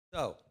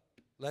So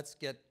let's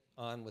get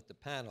on with the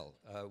panel.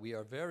 We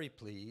are very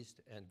pleased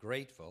and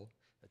grateful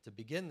to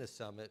begin the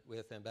summit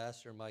with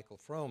Ambassador Michael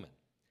Froman,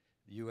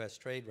 the U.S.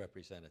 Trade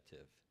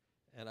Representative.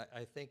 And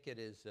I think it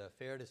is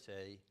fair to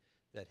say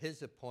that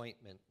his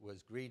appointment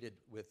was greeted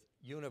with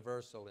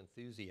universal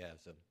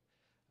enthusiasm.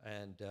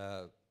 And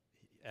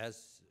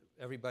as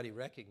everybody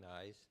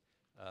recognized,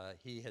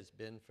 he has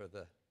been for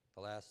the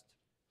last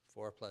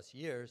 4+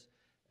 years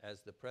as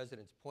the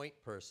President's point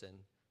person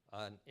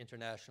on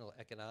international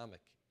economic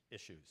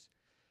issues.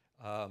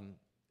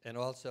 And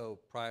also,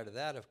 prior to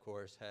that, of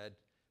course, had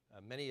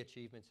many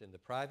achievements in the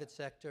private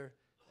sector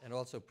and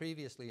also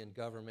previously in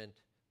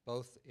government,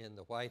 both in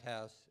the White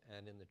House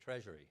and in the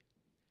Treasury.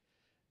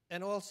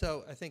 And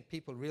also, I think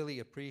people really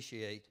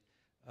appreciate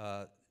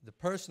the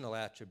personal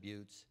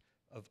attributes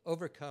of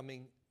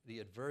overcoming the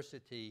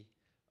adversity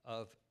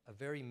of a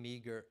very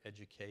meager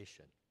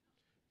education.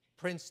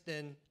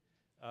 Princeton,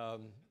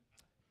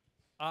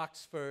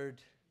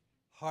 Oxford,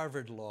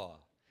 Harvard Law.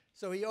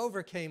 So he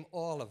overcame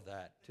all of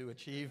that to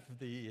achieve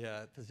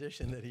the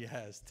position that he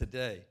has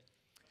today.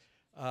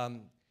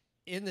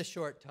 In the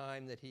short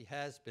time that he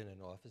has been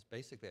in office,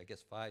 basically I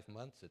guess 5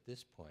 months at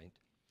this point,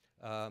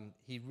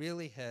 he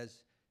really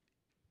has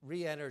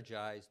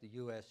re-energized the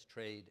U.S.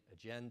 trade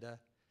agenda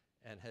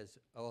and has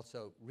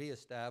also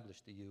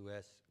reestablished the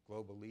U.S.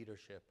 global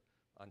leadership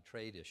on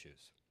trade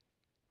issues.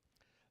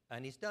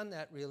 And he's done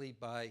that really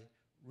by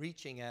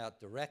reaching out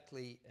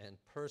directly and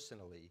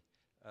personally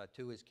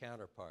to his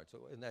counterparts.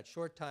 So in that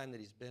short time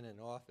that he's been in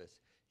office,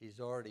 he's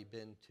already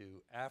been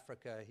to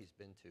Africa, he's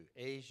been to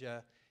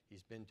Asia,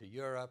 he's been to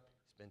Europe,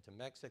 he's been to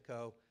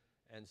Mexico.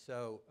 And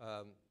so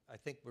I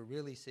think we're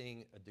really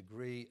seeing a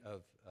degree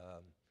of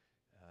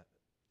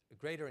a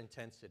greater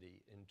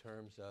intensity in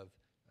terms of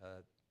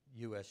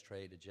U.S.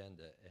 trade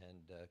agenda.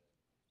 And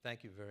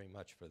thank you very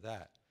much for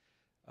that.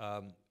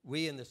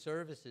 We in the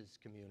services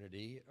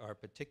community are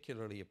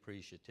particularly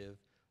appreciative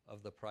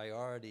of the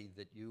priority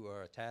that you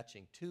are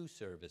attaching to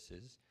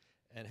services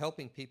and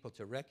helping people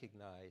to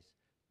recognize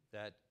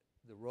that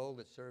the role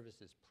that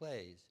services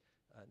plays,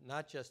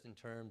 not just in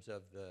terms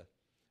of the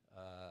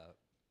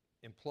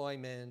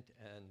employment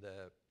and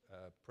the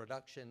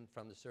production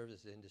from the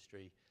services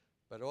industry,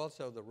 but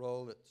also the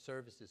role that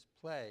services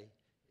play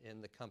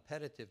in the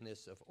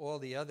competitiveness of all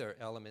the other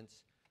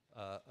elements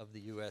of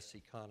the U.S.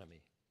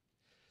 economy.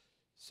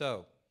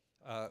 So,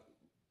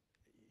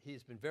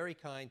 he's been very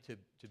kind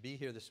to be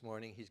here this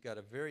morning. He's got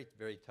a very,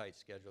 very tight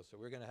schedule, so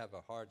we're going to have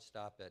a hard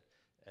stop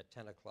at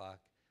 10 o'clock.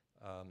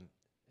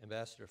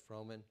 Ambassador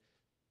Froman,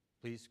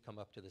 please come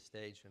up to the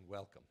stage and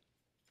welcome.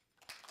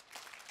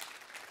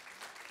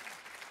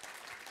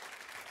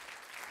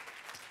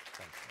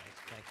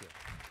 Thank you.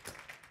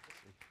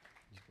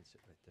 You can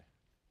sit right there.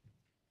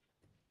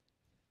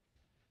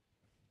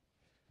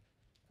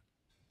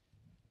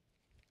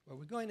 Well,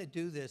 we're going to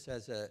do this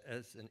as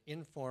an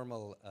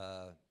informal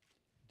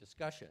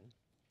discussion,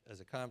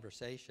 as a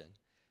conversation.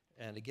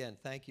 And again,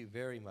 thank you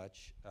very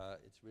much.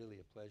 It's really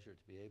a pleasure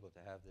to be able to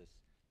have this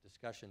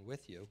discussion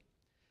with you.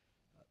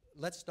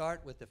 Let's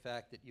start with the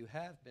fact that you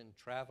have been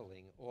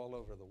traveling all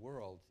over the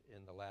world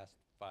in the last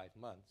 5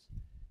 months.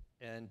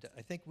 And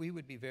I think we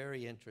would be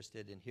very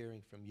interested in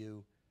hearing from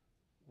you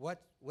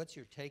what's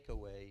your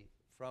takeaway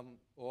from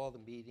all the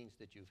meetings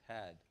that you've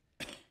had.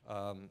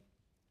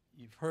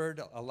 You've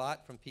heard a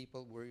lot from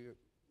people.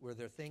 Were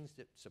there things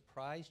that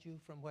surprised you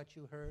from what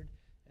you heard?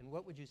 And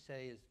what would you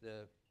say is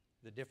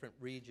the different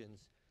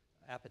regions'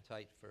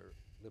 appetite for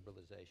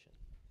liberalization?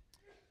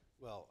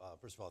 Well,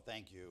 first of all,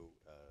 thank you,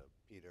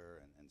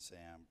 Peter and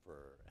Sam,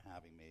 for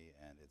having me.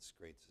 And it's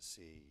great to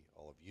see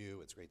all of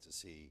you. It's great to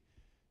see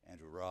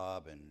Andrew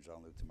Robb and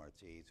Jean-Luc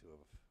Demarty, two of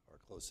our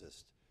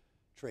closest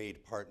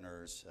trade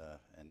partners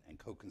and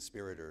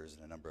co-conspirators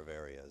in a number of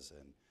areas.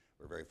 And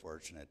we're very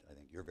fortunate, I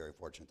think you're very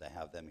fortunate to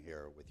have them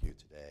here with you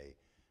today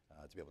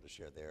to be able to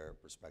share their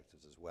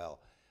perspectives as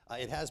well.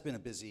 It has been a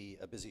busy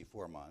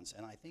 4 months,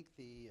 and I think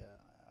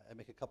I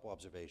make a couple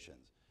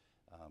observations,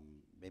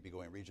 maybe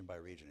going region by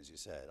region, as you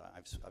said.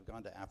 I've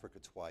gone to Africa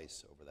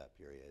twice over that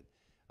period,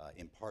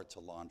 in part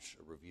to launch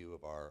a review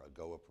of our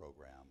AGOA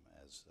program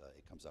as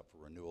it comes up for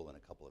renewal in a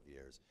couple of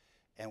years.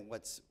 And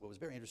what was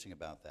very interesting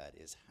about that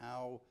is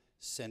how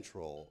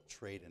central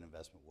trade and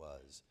investment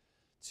was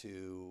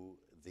to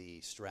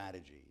the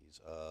strategies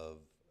of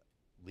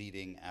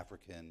leading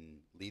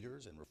African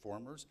leaders and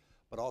reformers,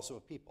 but also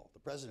of people. The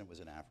president was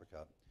in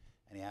Africa,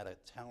 and he had a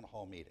town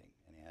hall meeting,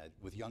 and he had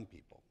with young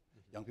people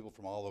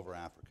from all over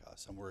Africa.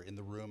 Some were in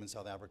the room in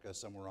South Africa,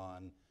 some were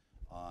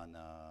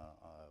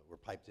were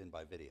piped in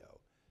by video.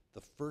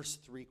 The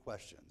first 3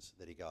 questions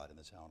that he got in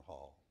the town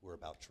hall were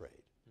about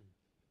trade. And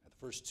the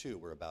first 2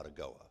 were about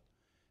AGOA.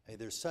 And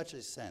there's such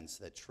a sense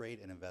that trade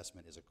and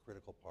investment is a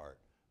critical part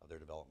of their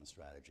development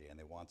strategy, and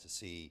they want to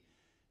see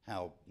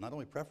how not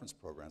only preference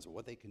programs, but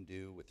what they can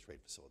do with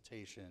trade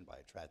facilitation by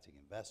attracting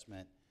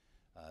investment,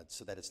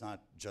 so that it's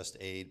not just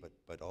aid,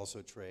 but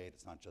also trade.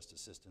 It's not just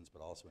assistance,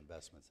 but also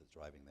investments that's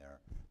driving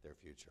their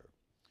future.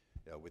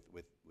 You know,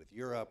 with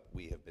Europe,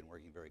 we have been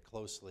working very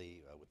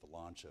closely with the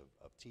launch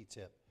of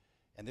TTIP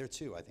And there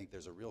too, I think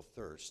there's a real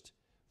thirst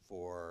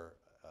for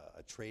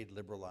a trade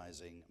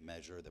liberalizing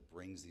measure that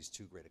brings these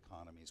two great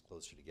economies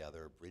closer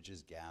together,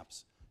 bridges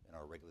gaps in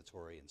our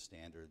regulatory and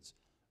standards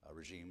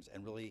regimes,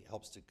 and really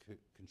helps to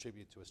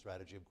contribute to a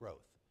strategy of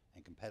growth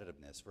and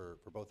competitiveness for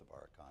both of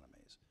our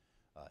economies.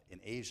 In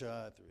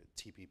Asia, through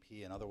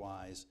TPP and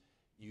otherwise,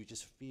 you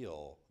just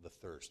feel the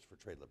thirst for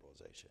trade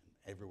liberalization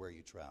everywhere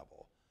you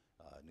travel.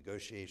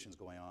 Negotiations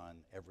going on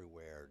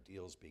everywhere,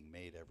 deals being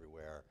made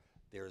everywhere.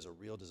 There is a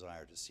real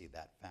desire to see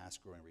that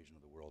fast-growing region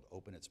of the world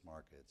open its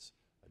markets,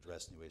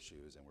 address new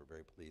issues, and we're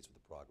very pleased with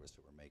the progress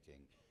that we're making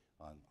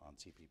on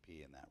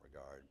TPP in that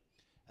regard.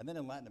 And then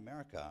in Latin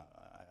America,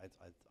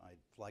 I'd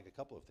flag a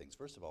couple of things.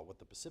 First of all, what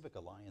the Pacific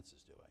Alliance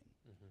is doing,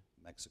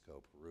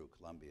 Mexico, Peru,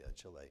 Colombia,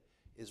 Chile,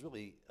 is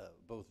really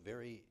both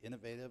very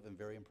innovative and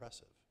very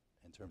impressive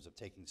in terms of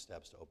taking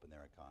steps to open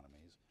their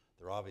economies.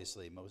 They're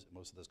obviously,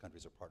 most of those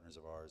countries are partners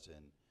of ours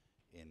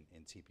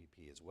in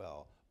TPP as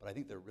well, but I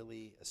think they're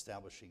really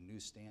establishing new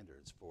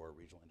standards for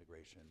regional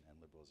integration and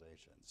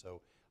liberalization.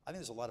 So I think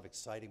there's a lot of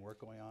exciting work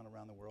going on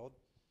around the world.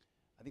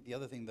 I think the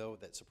other thing, though,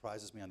 that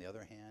surprises me on the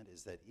other hand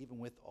is that even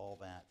with all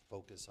that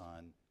focus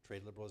on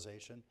trade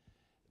liberalization,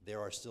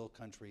 there are still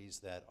countries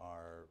that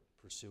are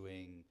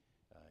pursuing,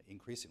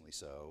 increasingly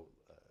so,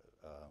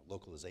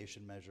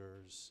 localization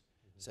measures,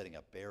 setting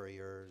up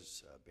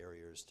barriers,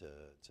 barriers to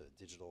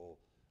digital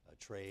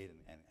trade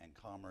and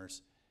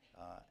commerce.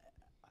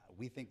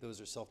 We think those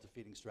are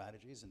self-defeating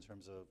strategies in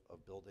terms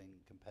of building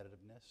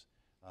competitiveness,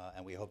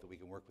 and we hope that we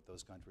can work with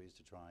those countries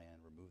to try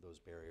and remove those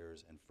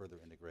barriers and further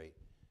integrate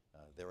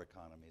their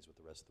economies with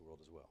the rest of the world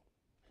as well.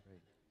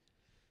 Great.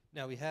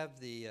 Now we have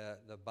the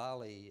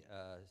Bali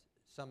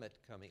summit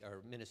coming,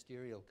 or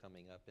ministerial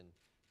coming up in,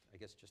 I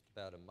guess, just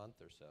about a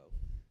month or so.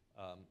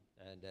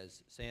 And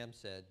as Sam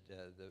said,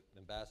 the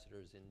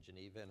ambassadors in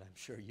Geneva, and I'm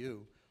sure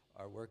you,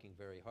 are working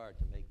very hard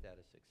to make that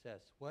a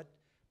success.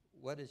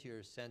 What is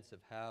your sense of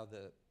how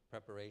the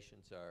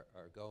preparations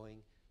are going?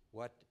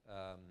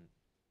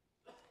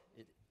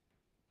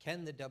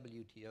 Can the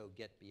WTO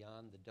get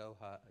beyond the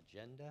Doha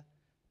agenda?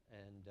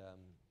 And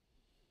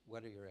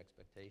what are your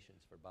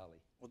expectations for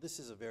Bali? Well, this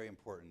is a very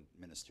important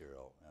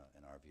ministerial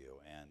in our view,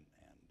 and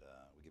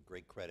we give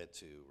great credit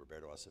to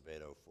Roberto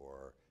Acevedo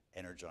for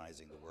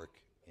energizing the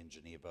work in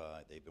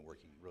Geneva. They've been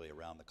working really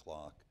around the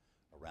clock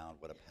around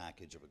what a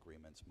package of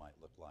agreements might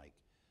look like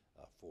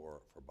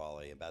for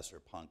Bali. Ambassador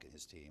Punk and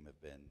his team have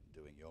been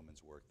doing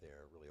yeoman's work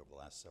there really over the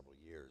last several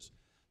years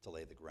to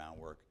lay the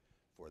groundwork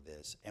for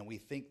this. And we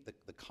think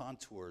the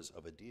contours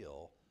of a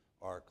deal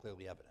are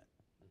clearly evident,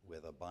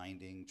 with a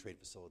binding trade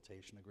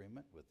facilitation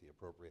agreement with the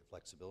appropriate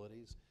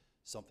flexibilities,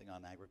 something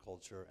on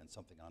agriculture and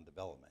something on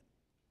development.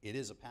 It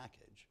is a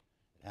package.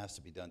 It has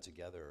to be done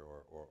together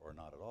or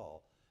not at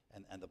all.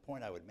 And the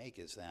point I would make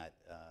is that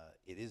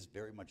it is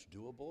very much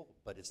doable,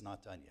 but it's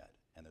not done yet.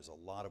 And there's a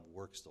lot of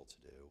work still to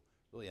do,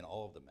 really in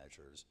all of the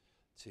measures,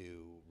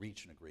 to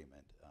reach an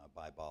agreement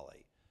by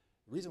Bali.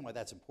 The reason why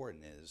that's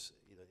important is,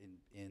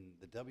 in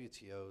the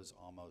WTO's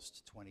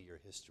almost 20-year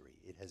history,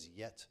 it has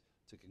yet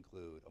to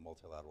conclude a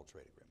multilateral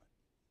trade agreement.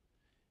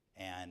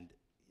 And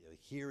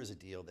here is a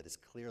deal that is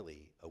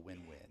clearly a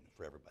win-win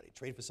for everybody.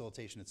 Trade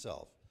facilitation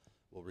itself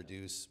will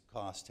reduce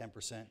costs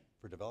 10%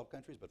 for developed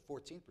countries, but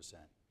 14%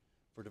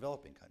 for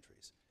developing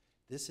countries.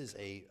 This is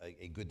a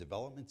good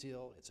development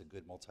deal. It's a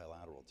good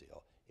multilateral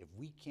deal. If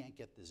we can't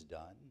get this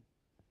done,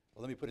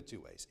 well, let me put it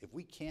two ways. If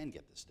we can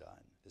get this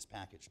done, this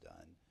package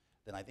done,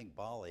 then I think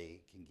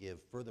Bali can give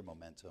further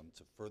momentum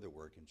to further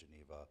work in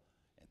Geneva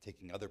and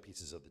taking other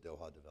pieces of the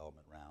Doha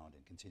development round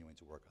and continuing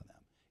to work on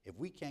them. If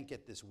we can't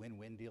get this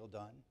win-win deal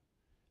done,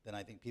 then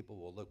I think people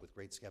will look with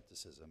great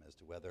skepticism as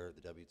to whether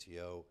the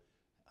WTO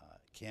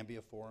can be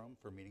a forum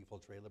for meaningful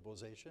trade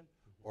liberalization,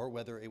 or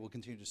whether it will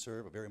continue to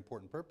serve a very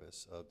important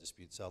purpose of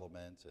dispute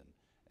settlement and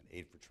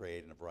aid for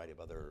trade and a variety of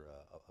other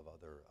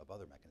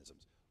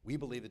mechanisms. We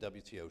believe the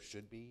WTO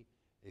should be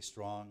a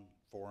strong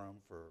forum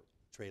for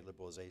trade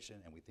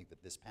liberalization, and we think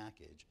that this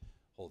package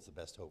holds the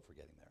best hope for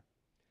getting there.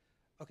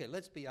 Okay,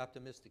 let's be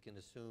optimistic and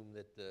assume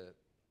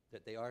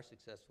that they are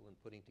successful in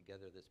putting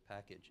together this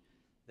package.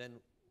 Then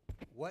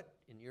what,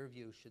 in your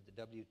view, should the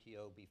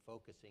WTO be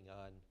focusing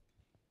on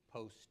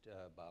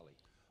post-Bali?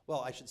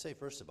 Well, I should say,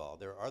 first of all,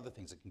 there are other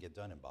things that can get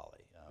done in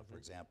Bali. For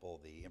example,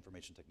 the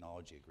Information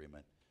Technology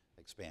Agreement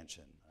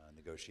expansion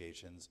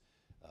negotiations.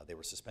 They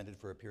were suspended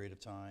for a period of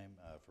time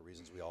for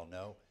reasons we all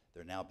know.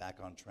 They're now back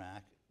on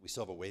track. We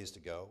still have a ways to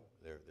go.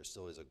 There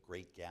still is a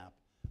great gap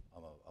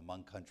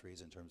among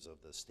countries in terms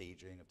of the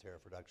staging of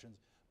tariff reductions,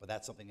 but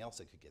that's something else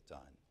that could get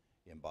done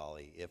in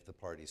Bali if the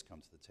parties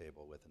come to the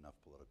table with enough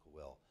political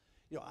will.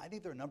 I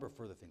think there are a number of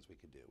further things we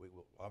could do.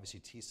 Obviously,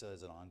 TISA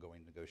is an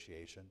ongoing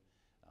negotiation.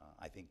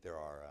 I think there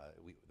are,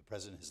 the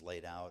President has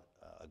laid out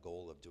a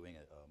goal of doing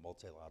a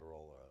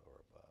multilateral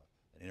or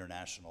an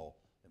international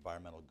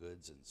environmental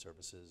goods and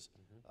services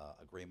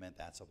agreement.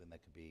 That's something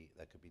that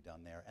could be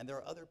done there. And there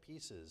are other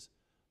pieces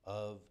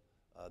of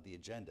the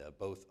agenda,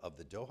 both of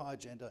the Doha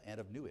agenda and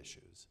of new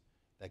issues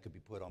that could be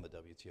put on the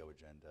WTO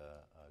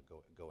agenda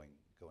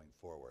going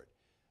forward.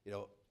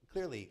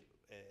 clearly,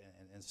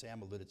 and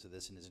Sam alluded to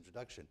this in his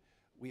introduction,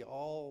 we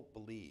all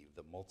believe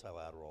that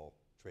multilateral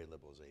trade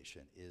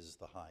liberalization is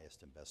the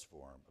highest and best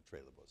form of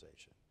trade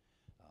liberalization.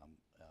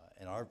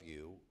 In our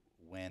view,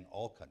 when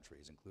all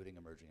countries, including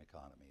emerging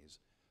economies,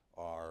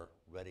 are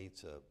ready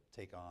to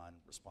take on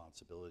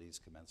responsibilities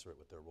commensurate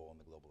with their role in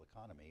the global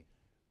economy,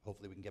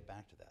 hopefully we can get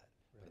back to that.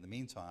 Right. But in the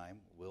meantime,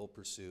 we'll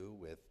pursue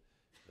with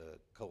the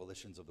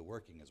coalitions of the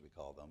working, as we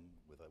call them,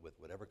 with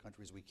whatever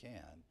countries we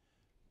can,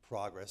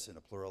 progress in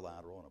a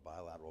plurilateral and a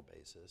bilateral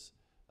basis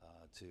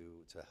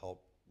to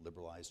help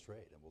liberalize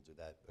trade. And we'll do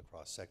that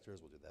across sectors,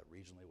 we'll do that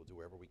regionally, we'll do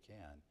wherever we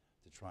can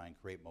to try and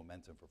create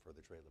momentum for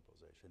further trade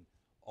liberalization,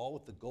 all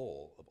with the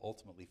goal of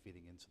ultimately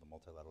feeding into the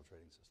multilateral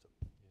trading system.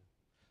 Yeah.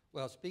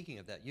 Well, speaking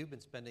of that, you've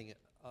been spending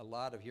a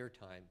lot of your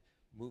time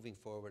moving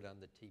forward on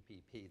the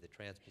TPP, the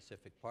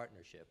Trans-Pacific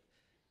Partnership.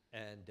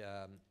 And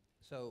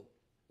so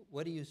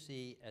what do you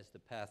see as the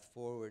path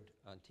forward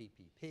on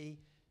TPP,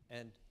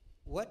 and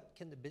what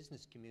can the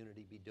business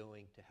community be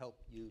doing to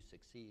help you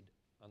succeed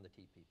on the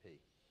TPP?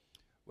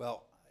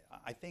 Well,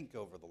 I think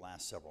over the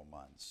last several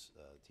months,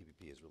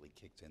 TPP has really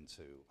kicked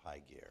into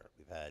high gear.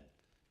 We've had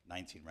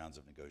 19 rounds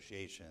of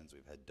negotiations,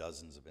 we've had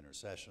dozens of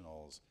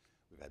intersessionals,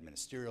 we've had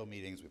ministerial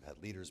meetings, we've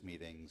had leaders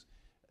meetings.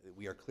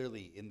 We are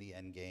clearly in the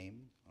end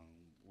game,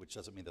 which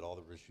doesn't mean that all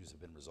the issues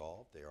have been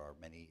resolved. There are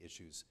many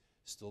issues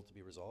still to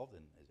be resolved,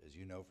 and as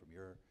you know from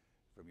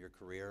your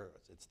career,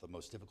 it's the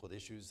most difficult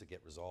issues that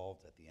get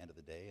resolved at the end of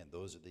the day, and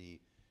those are the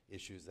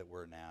issues that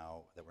we're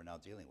now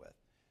dealing with.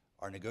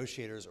 Our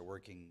negotiators are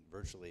working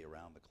virtually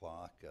around the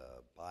clock,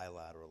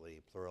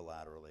 bilaterally,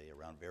 plurilaterally,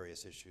 around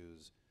various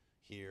issues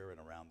here and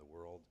around the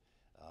world,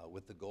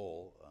 with the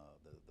goal,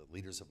 the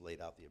leaders have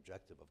laid out the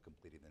objective of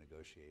completing the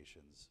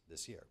negotiations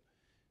this year.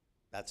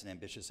 That's an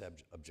ambitious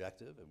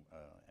objective,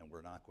 and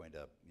we're not going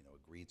to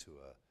agree to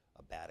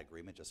a bad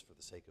agreement just for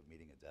the sake of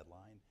meeting a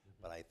deadline.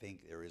 Mm-hmm. But I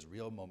think there is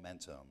real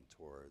momentum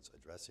towards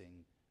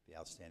addressing the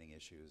outstanding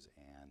issues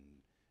and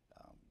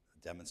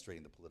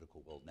demonstrating the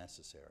political will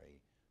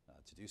necessary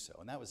to do so.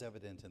 And that was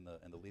evident in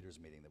the leaders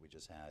meeting that we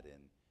just had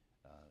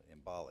in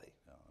Bali.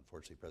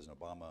 Unfortunately, President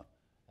Obama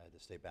had to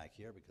stay back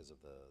here because of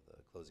the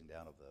closing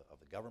down of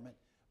the government.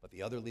 But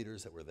the other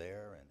leaders that were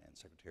there, and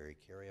Secretary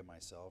Kerry and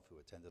myself, who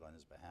attended on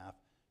his behalf,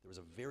 there was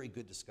a very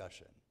good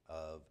discussion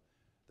of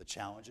the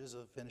challenges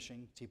of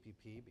finishing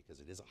TPP,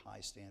 because it is a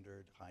high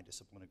standard, high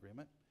discipline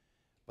agreement.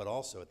 But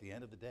also, at the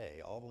end of the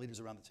day, all the leaders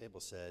around the table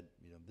said,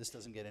 this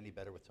doesn't get any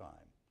better with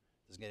time.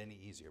 It doesn't get any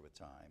easier with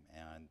time.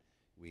 And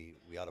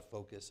we ought to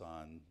focus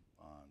on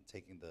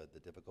taking the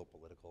difficult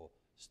political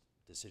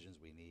decisions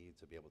we need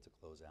to be able to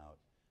close out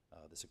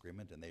this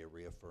agreement, and they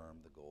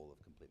reaffirmed the goal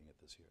of completing it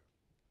this year.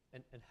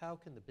 And how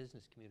can the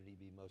business community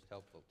be most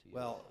helpful to you?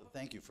 Well,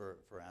 thank you for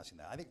asking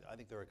that. I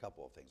think there are a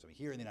couple of things. I mean,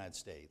 here in the United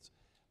States,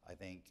 I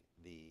think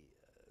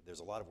there's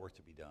a lot of work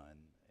to be done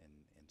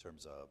in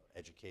terms of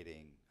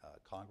educating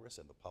Congress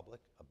and the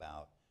public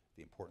about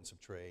the importance of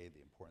trade,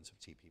 the importance of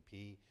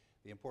TPP,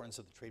 the importance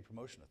of the Trade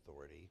Promotion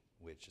Authority,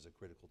 which is a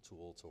critical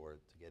tool to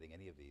getting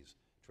any of these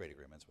trade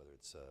agreements, whether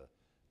it's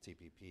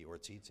TPP or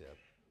TTIP,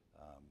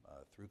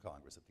 through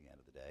Congress at the end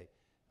of the day.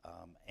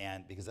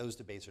 And because those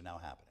debates are now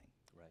happening.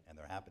 Right. And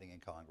they're happening in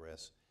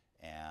Congress,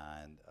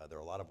 and there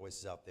are a lot of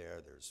voices out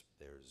there.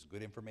 There's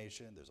good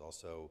information, there's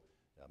also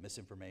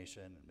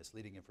misinformation and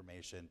misleading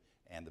information,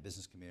 and the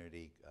business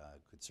community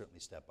could certainly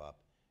step up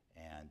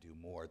and do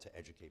more to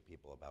educate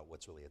people about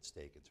what's really at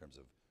stake in terms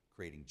of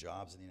creating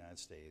jobs in the United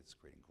States,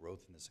 creating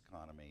growth in this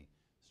economy,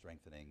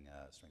 strengthening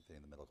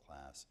the middle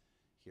class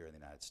here in the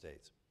United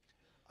States.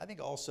 I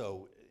think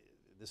also,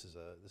 this is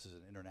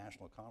an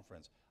international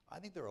conference, I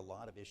think there are a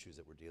lot of issues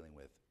that we're dealing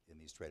with in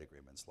these trade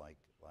agreements like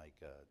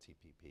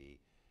TPP,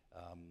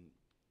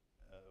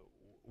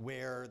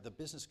 where the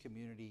business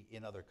community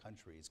in other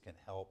countries can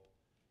help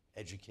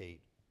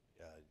educate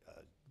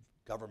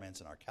governments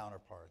and our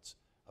counterparts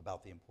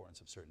about the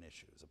importance of certain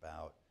issues,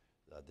 about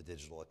the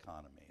digital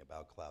economy,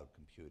 about cloud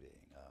computing,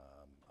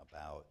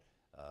 about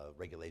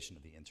regulation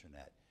of the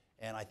internet.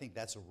 And I think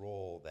that's a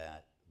role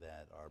that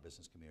our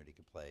business community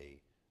could play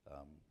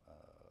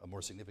a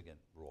more significant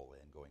role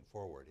in going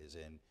forward, is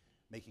in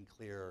making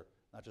clear,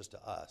 not just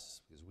to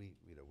us, because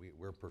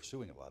we're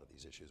pursuing a lot of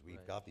these issues. We've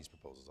Right. got these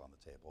proposals on the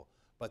table,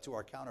 but to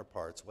our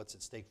counterparts, what's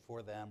at stake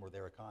for them or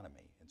their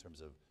economy in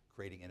terms of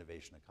creating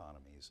innovation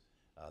economies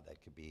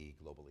that could be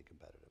globally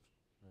competitive.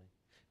 Right.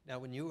 Now,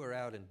 when you were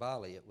out in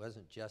Bali, it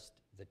wasn't just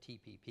the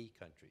TPP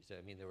countries.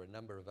 I mean, there were a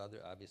number of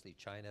other, obviously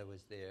China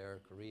was there,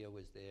 Korea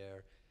was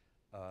there.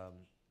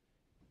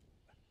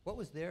 What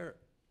was their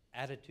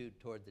attitude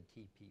toward the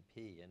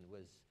TPP, and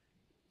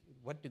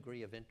what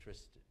degree of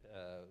interest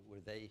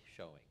were they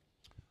showing?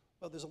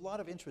 Well, there's a lot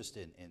of interest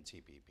in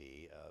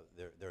TPP.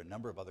 There are a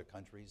number of other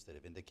countries that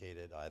have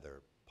indicated,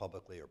 either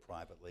publicly or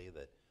privately,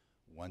 that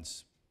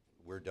once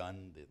we're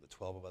done, the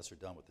 12 of us are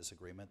done with this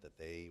agreement, that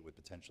they would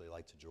potentially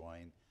like to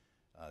join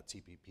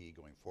TPP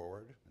going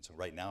forward. And so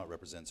right now it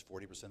represents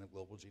 40% of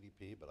global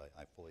GDP, but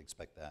I fully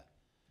expect that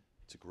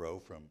to grow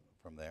from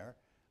there.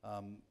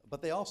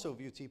 But they also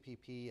view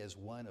TPP as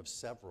one of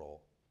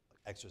several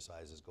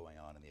exercises going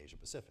on in the Asia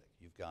Pacific.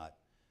 You've got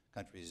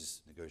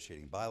countries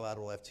negotiating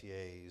bilateral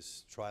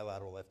FTAs,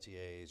 trilateral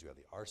FTAs, you have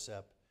the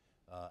RCEP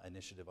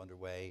initiative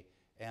underway,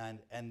 and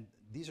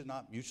these are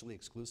not mutually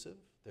exclusive,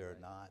 they're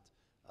not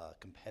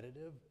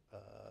competitive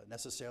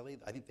necessarily.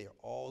 I think they're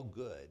all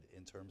good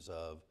in terms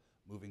of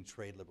moving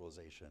trade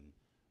liberalization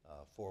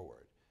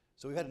forward.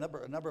 So we've had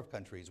a number of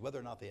countries, whether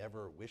or not they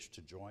ever wish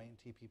to join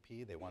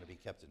TPP, they want to be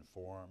kept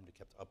informed,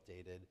 kept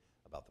updated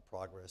about the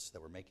progress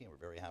that we're making. We're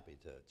very happy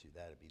to do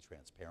that and be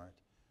transparent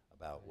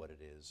about what it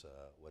is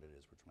we're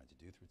trying to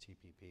do through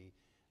TPP.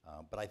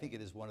 But I think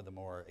it is one of the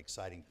more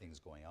exciting things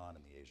going on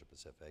in the Asia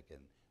Pacific,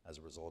 and as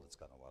a result, it's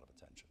gotten a lot of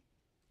attention.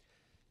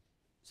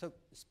 So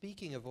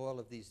speaking of all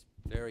of these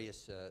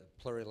various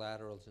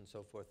plurilaterals and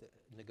so forth,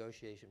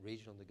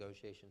 regional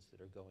negotiations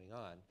that are going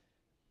on,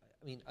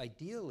 I mean,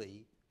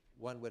 ideally,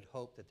 one would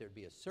hope that there'd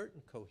be a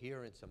certain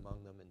coherence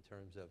among them in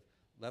terms of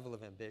level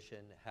of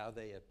ambition, how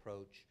they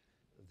approach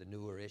the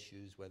newer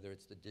issues, whether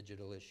it's the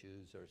digital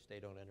issues or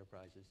state-owned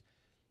enterprises.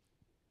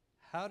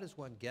 How does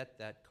one get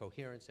that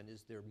coherence, and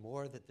is there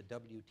more that the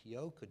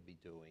WTO could be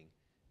doing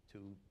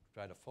to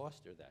try to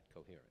foster that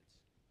coherence?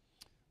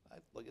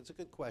 Look, it's a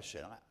good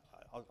question.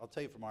 I'll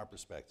tell you from our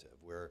perspective.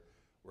 We're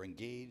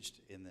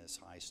engaged in this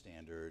high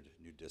standard,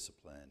 new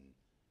discipline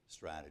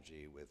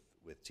strategy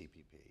with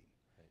TPP.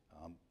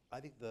 Right. I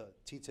think the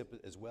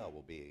TTIP as well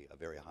will be a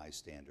very high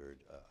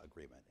standard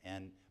agreement.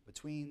 And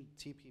between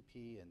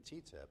TPP and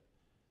TTIP,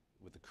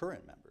 with the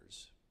current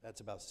members,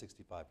 that's about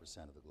 65%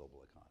 of the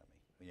global economy.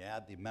 When you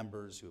add the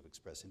members who have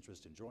expressed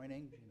interest in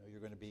joining, you're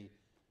going to be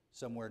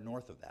somewhere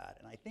north of that.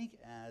 And I think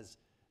as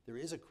there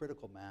is a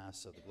critical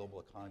mass of the global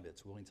economy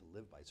that's willing to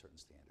live by certain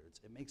standards,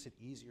 it makes it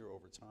easier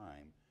over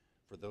time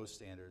for those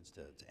standards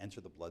to enter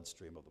the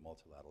bloodstream of the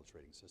multilateral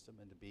trading system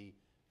and to be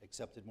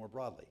accepted more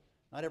broadly.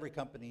 Not every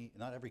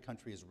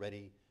country is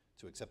ready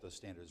to accept those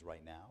standards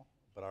right now,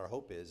 but our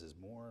hope is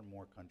more and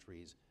more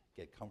countries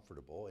get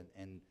comfortable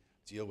and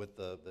deal with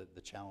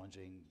the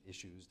challenging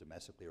issues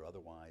domestically or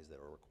otherwise that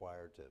are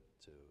required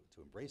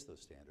to embrace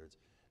those standards,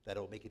 that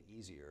it'll make it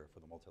easier for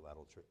the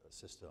multilateral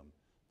system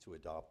to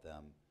adopt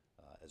them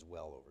as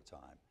well over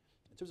time.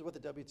 In terms of what the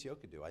WTO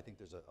could do, I think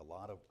there's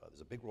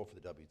a big role for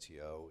the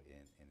WTO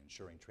in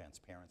ensuring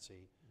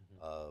transparency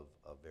of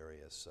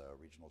various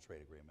regional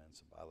trade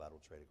agreements and bilateral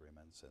trade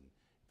agreements, and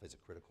plays a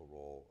critical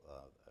role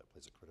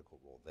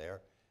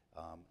there.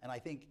 And I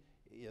think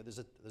there's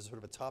sort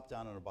of a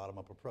top-down and a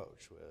bottom-up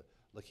approach.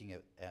 Looking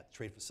at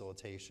trade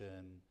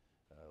facilitation,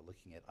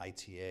 looking at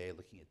ITA,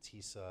 looking at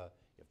TISA.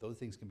 If those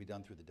things can be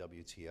done through the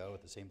WTO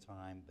at the same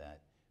time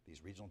that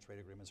these regional trade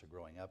agreements are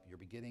growing up, you're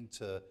beginning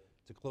to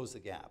close the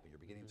gap, and you're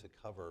beginning to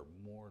cover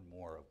more and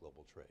more of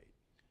global trade.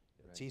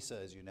 Right.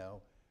 TISA, as you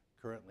know,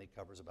 currently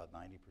covers about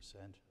 90%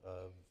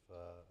 of,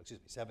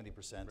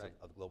 70% right.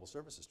 of global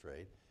services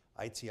trade.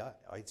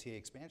 ITA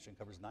expansion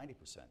covers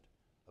 90%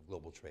 of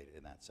global trade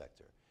in that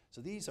sector. So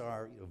these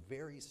are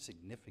very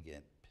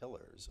significant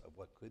pillars of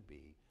what could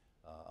be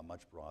a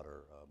much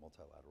broader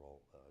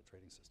multilateral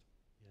trading system.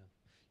 Yeah.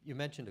 You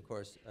mentioned, of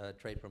course,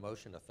 Trade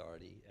Promotion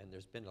Authority, and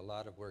there's been a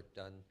lot of work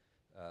done,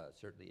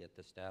 certainly at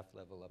the staff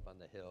level up on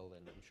the Hill,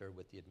 and I'm sure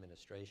with the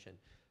administration.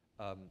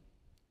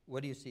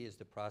 What do you see as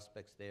the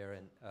prospects there,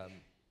 and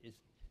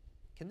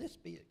can this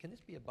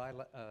be a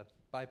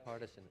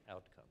bipartisan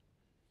outcome?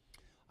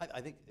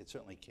 I think it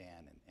certainly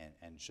can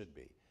and should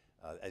be.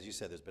 As you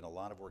said, there's been a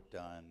lot of work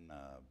done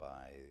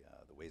by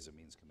the Ways and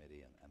Means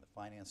Committee and the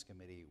Finance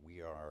Committee.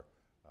 We are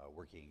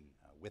working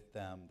with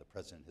them. The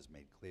President has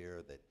made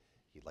clear that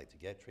he'd like to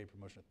get Trade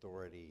Promotion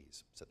Authority.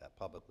 He's said that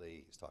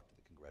publicly. He's talked to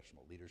the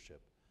congressional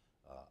leadership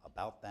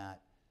about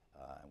that.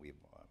 And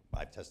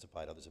I've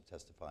testified, others have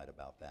testified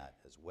about that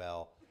as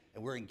well.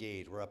 And we're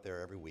engaged. We're up there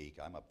every week.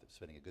 I'm up there,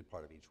 spending a good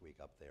part of each week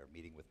up there,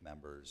 meeting with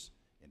members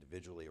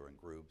individually or in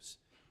groups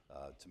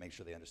to make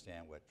sure they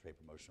understand what Trade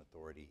Promotion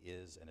Authority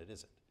is and it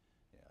isn't.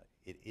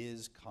 It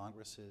is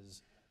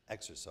Congress's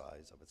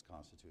exercise of its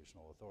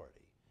constitutional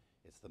authority.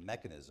 It's the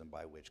mechanism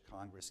by which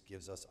Congress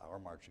gives us our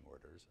marching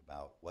orders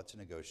about what to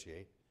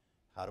negotiate,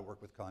 how to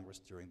work with Congress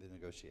during the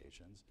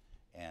negotiations,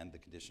 and the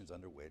conditions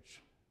under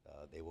which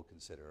they will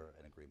consider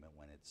an agreement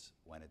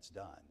when it's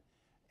done.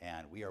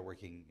 And we are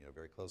working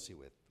very closely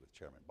with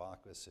Chairman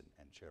Baucus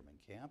and Chairman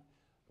Camp.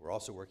 We're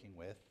also working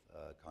with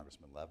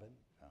Congressman Levin.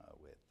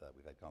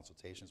 We've had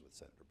consultations with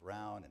Senator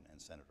Brown and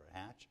Senator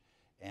Hatch,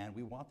 and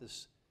we want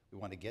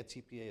to get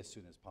TPA as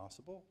soon as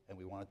possible, and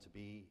we want it to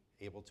be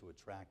able to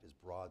attract as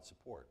broad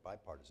support,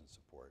 bipartisan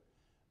support,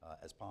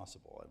 as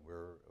possible. And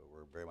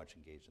we're very much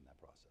engaged in that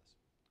process.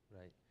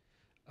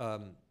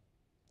 Right.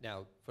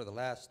 Now, for the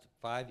last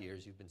 5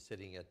 years, you've been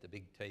sitting at the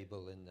big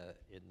table in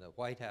the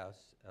White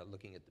House,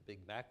 looking at the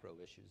big macro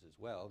issues as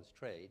well as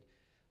trade.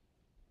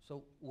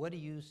 So, what do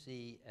you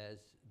see as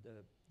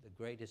the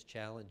greatest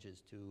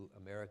challenges to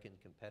American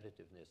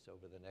competitiveness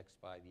over the next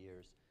 5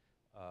 years,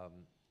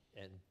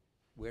 and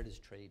where does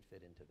trade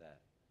fit into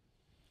that?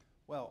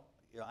 Well,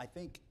 I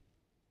think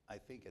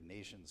a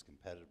nation's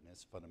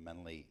competitiveness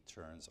fundamentally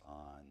turns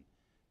on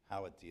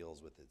how it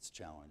deals with its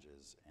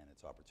challenges and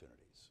its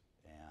opportunities.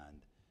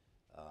 And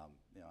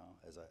you know,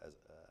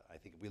 I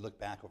think if we look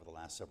back over the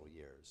last several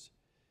years,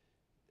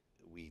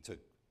 we took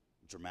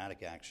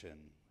dramatic action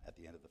at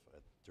the end of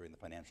during the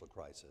financial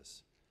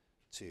crisis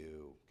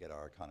to get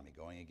our economy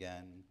going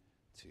again,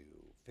 to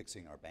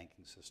fixing our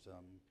banking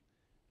system.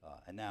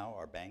 And now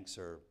our banks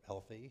are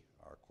healthy,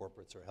 our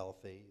corporates are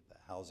healthy, the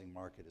housing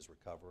market is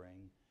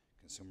recovering,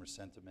 consumer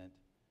sentiment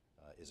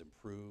is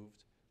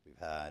improved. We've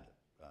had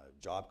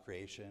job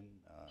creation,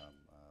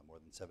 more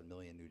than 7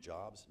 million new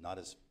jobs, not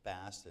as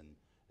fast and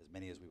as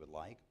many as we would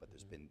like, but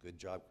there's been good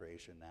job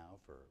creation now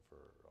for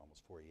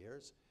almost 4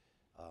 years.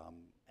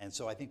 And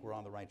so I think we're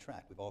on the right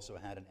track. We've also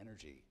had an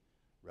energy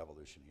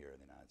revolution here in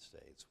the United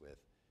States with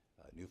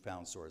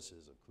newfound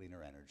sources of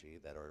cleaner energy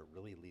that are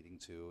really leading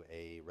to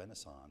a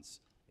renaissance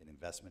in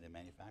investment in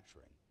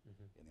manufacturing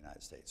in the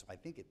United States. So I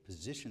think it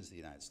positions the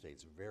United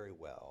States very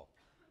well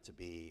to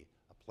be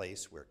a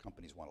place where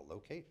companies want to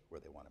locate, where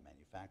they want to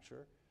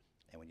manufacture.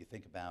 And when you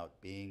think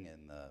about being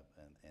in the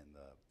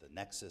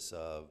nexus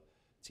of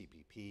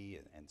TPP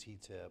and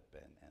TTIP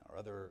and our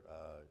other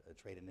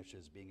trade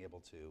initiatives, being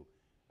able to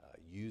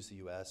use the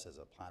U.S. as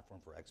a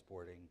platform for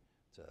exporting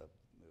to,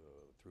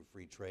 through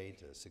free trade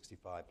to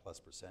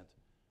 65+%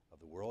 of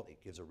the world,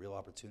 it gives a real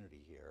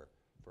opportunity here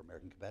for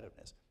American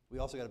competitiveness. We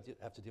also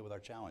have to deal with our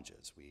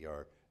challenges. We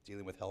are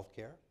dealing with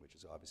healthcare, which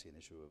is obviously an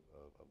issue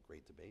of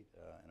great debate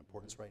and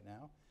importance right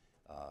now.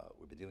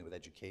 We've been dealing with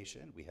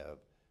education. We have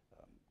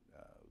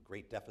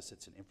great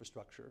deficits in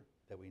infrastructure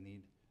that we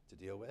need to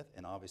deal with.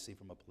 And obviously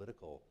from a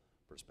political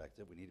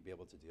perspective, we need to be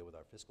able to deal with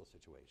our fiscal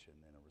situation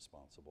in a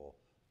responsible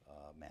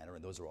manner.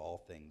 And those are all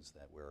things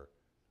that we're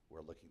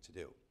looking to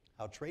do.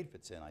 How trade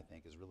fits in, I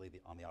think, is really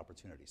on the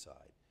opportunity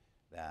side.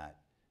 That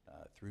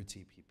through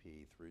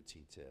TPP, through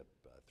TTIP,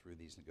 through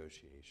these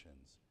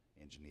negotiations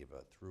in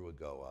Geneva, through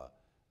AGOA,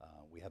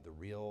 we have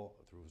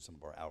through some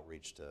of our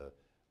outreach to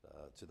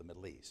the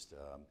Middle East,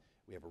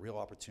 we have a real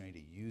opportunity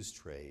to use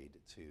trade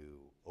to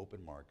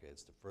open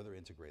markets, to further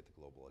integrate the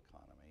global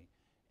economy,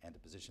 and to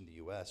position the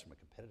U.S. from a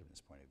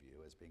competitiveness point of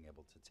view as being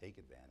able to take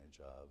advantage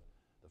of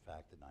the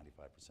fact that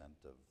 95%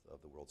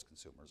 of the world's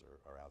consumers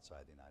are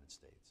outside the United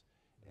States.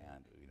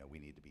 And you know, we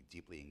need to be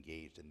deeply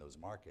engaged in those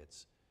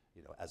markets,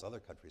 you know, as other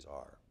countries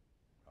are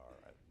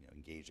you know,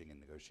 engaging in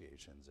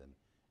negotiations and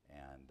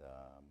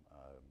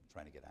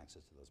trying to get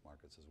access to those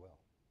markets as well.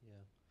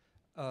 Yeah.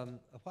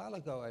 A while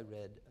ago, I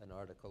read an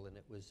article, and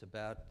it was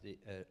about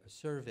a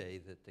survey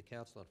that the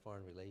Council on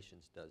Foreign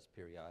Relations does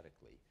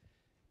periodically.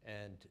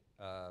 And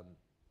I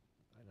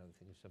don't know, I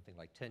think it was something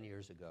like 10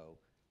 years ago,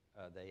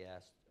 they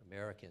asked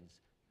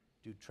Americans,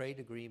 do trade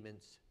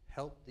agreements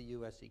help the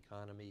U.S.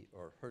 economy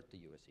or hurt the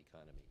U.S.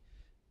 economy?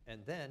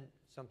 And then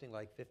something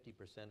like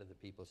 50% of the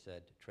people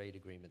said trade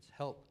agreements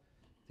help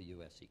the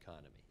U.S.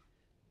 economy.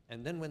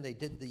 And then when they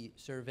did the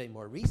survey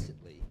more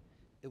recently,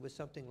 it was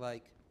something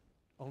like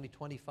only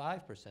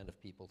 25%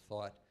 of people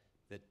thought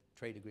that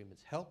trade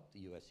agreements helped the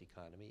U.S.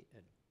 economy,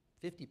 and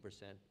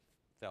 50%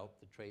 felt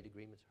that trade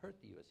agreements hurt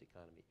the U.S.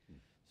 economy.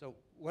 So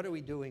what are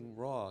we doing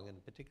wrong,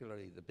 and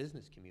particularly the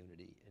business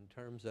community, in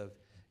terms of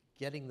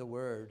getting the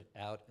word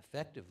out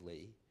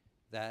effectively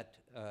that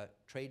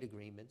trade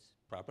agreements,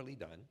 properly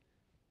done,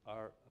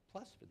 are a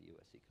plus for the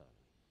U.S. economy?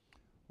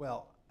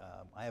 Well,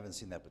 I haven't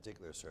seen that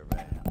particular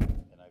survey,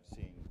 and I've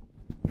seen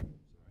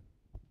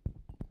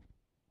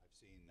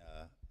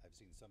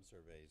some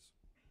surveys.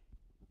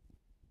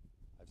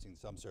 I've seen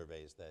some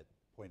surveys that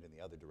point in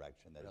the other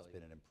direction, that Really? It's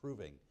been an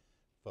improving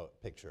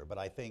picture. But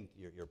I think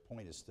your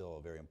point is still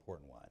a very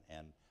important one,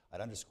 and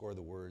I'd underscore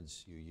the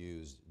words you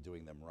used,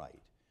 doing them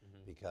right,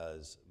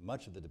 because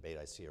much of the debate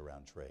I see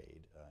around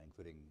trade,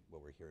 including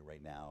what we're hearing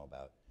right now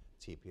about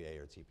TPA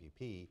or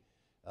TPP,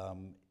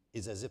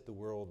 is as if the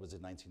world was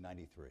in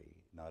 1993,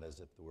 not as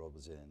if the world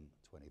was in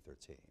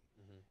 2013.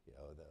 You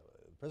know,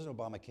 President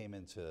Obama came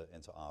into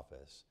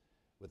office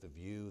with a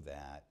view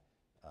that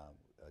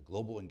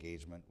global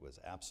engagement was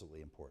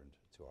absolutely important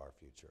to our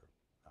future,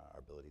 our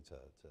ability to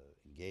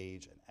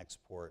engage and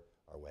export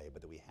our way,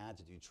 but that we had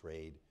to do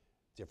trade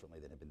differently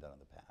than had been done in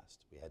the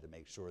past. We had to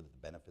make sure that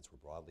the benefits were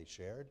broadly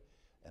shared,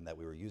 and that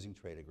we were using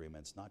trade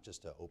agreements not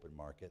just to open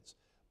markets,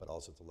 but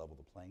also to level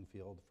the playing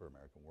field for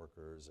American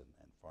workers and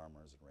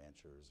farmers and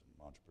ranchers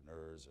and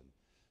entrepreneurs and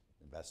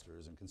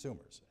investors and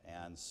consumers.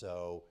 And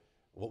so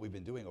what we've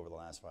been doing over the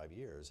last 5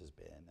 years has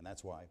been, and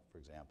that's why, for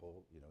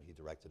example, you know, he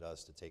directed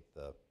us to take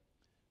the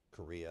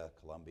Korea,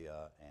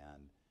 Colombia,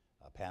 and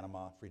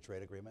Panama free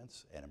trade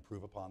agreements and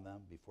improve upon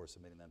them before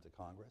submitting them to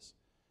Congress.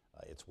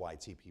 It's why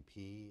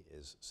TPP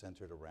is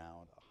centered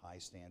around high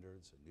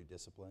standards and new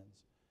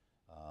disciplines.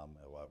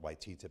 Why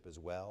TTIP as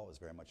well is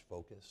very much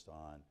focused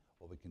on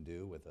what we can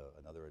do with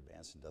another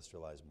advanced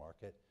industrialized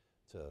market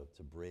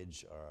to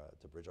bridge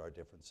our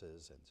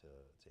differences and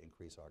to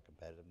increase our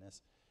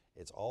competitiveness.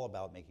 It's all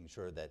about making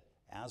sure that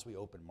as we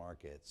open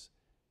markets,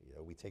 you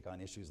know, we take on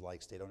issues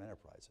like state-owned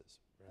enterprises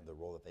and the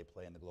role that they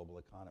play in the global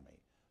economy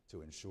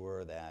to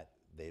ensure that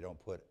they don't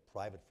put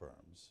private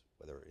firms,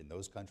 whether in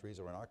those countries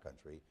or in our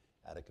country,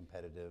 at a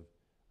competitive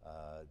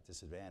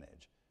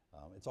disadvantage.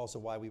 It's also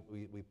why we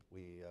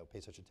pay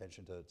such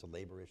attention to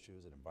labor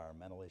issues and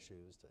environmental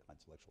issues, to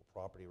intellectual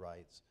property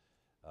rights,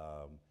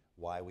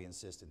 why we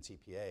insist in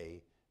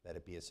TPA that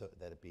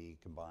it be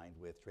combined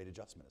with trade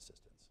adjustment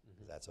assistance.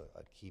 Because that's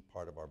a key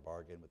part of our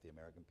bargain with the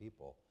American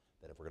people,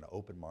 that if we're going to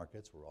open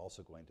markets, we're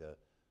also going to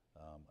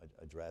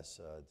address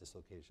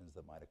dislocations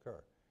that might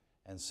occur.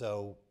 And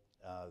so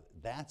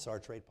that's our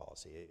trade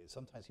policy.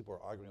 Sometimes people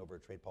are arguing over a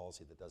trade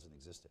policy that doesn't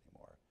exist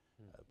anymore.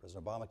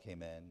 President Obama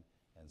came in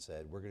and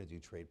said, we're going to do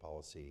trade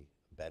policy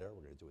better,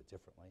 we're going to do it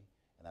differently,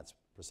 and that's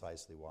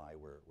precisely why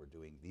we're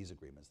doing these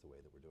agreements the way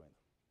that we're doing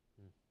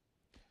them.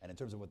 And in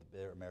terms of what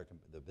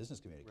the business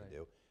community can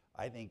do,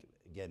 I think,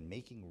 again,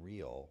 making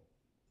real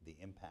the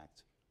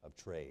impact of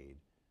trade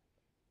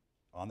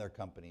on their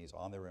companies,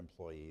 on their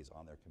employees,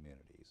 on their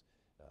communities.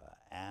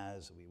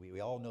 As we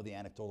all know the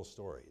anecdotal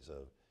stories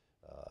of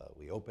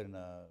we open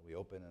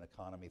an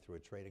economy through a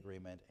trade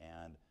agreement,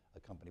 and a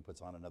company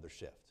puts on another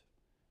shift,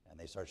 and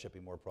they start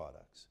shipping more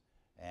products,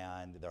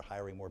 and they're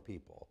hiring more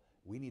people.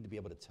 We need to be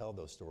able to tell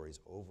those stories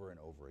over and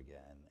over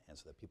again, and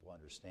so that people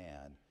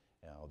understand,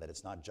 that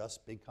it's not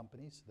just big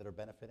companies that are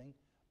benefiting,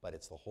 but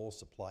it's the whole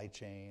supply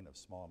chain of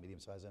small and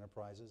medium-sized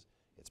enterprises.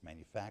 It's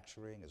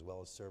manufacturing as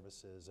well as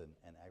services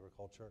and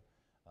agriculture,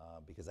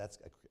 because that's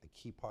a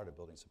key part of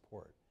building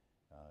support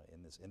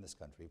in this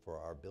country for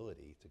our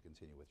ability to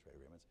continue with trade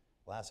agreements.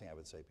 Last thing I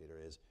would say, Peter,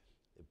 is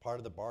part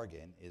of the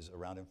bargain is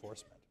around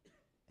enforcement.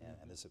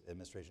 And this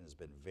administration has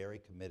been very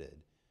committed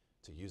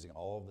to using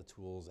all of the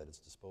tools at its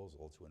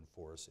disposal to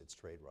enforce its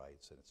trade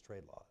rights and its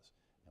trade laws.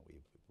 And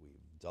we've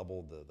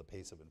doubled the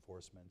pace of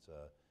enforcement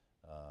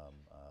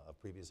of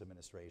previous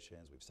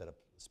administrations. We've set up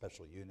a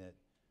special unit,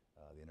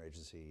 the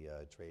Interagency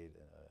Trade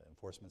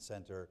Enforcement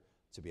Center,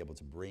 to be able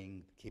to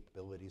bring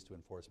capabilities to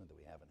enforcement that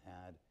we haven't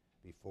had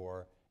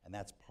before. And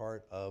that's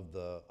part of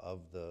the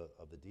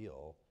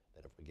deal,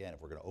 that if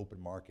we're going to open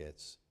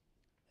markets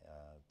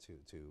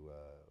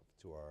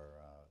to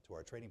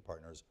our trading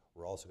partners,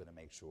 we're also going to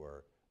make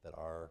sure that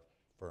our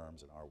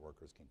firms and our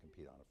workers can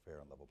compete on a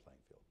fair and level playing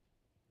field.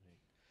 Right.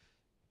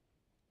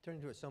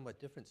 Turning to a somewhat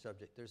different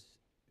subject, there's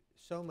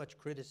so much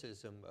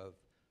criticism of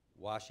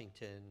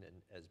Washington and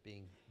as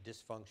being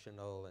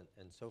dysfunctional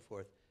and so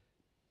forth.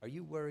 Are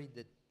you worried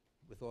that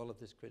with all of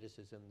this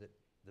criticism that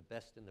the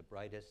best and the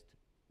brightest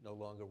no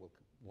longer will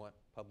want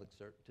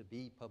to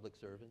be public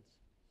servants?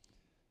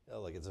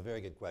 Look, it's a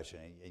very good question,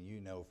 and you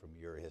know from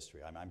your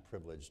history, I'm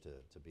privileged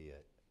to be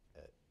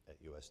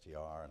at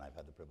USTR, and I've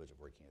had the privilege of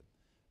working at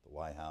the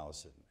White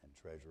House and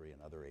Treasury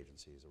and other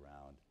agencies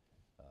around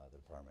the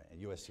department. And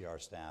USTR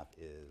staff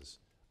is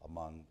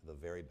among the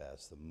very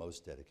best, the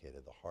most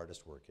dedicated, the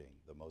hardest working,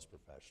 the most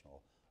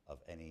professional of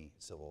any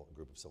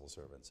group of civil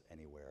servants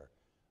anywhere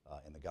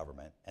in the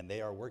government. And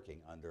they are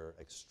working under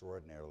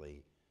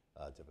extraordinarily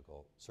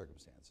difficult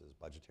circumstances,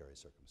 budgetary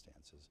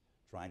circumstances,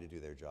 trying to do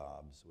their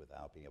jobs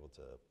without being able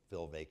to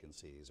fill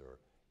vacancies or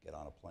get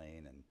on a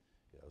plane and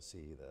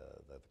see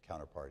the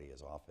counterparty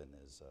as often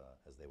as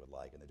they would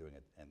like. And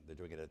they're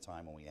doing it at a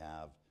time when we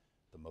have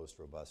the most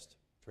robust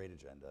trade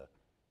agenda,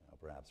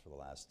 perhaps for the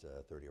last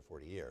 30 or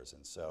 40 years.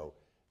 And so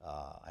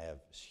I have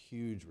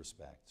huge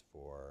respect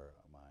for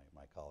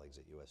my colleagues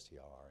at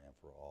USTR and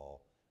for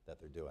all that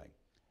they're doing.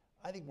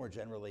 I think more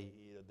generally,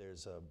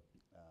 there's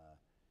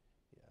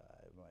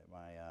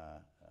my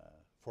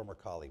former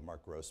colleague,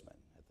 Mark Grossman,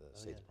 at the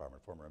State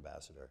Department, former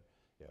ambassador,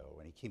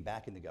 when he came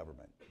back into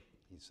government,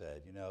 he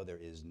said, there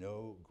is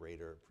no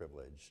greater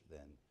privilege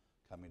than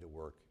coming to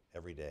work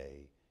every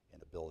day in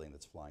a building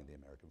that's flying the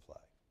American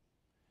flag.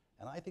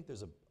 And I think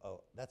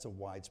that's a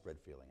widespread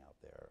feeling out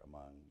there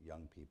among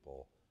young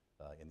people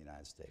in the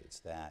United States,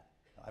 that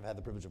I've had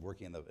the privilege of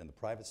working in the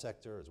private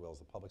sector as well as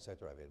the public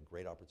sector. I've had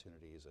great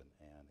opportunities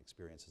and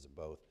experiences in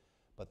both.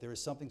 But there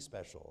is something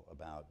special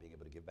about being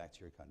able to give back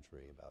to your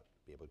country, about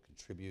being able to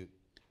contribute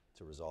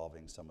to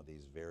resolving some of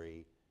these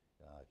very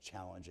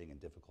challenging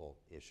and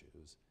difficult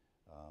issues.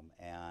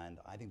 And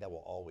I think that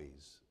will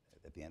always,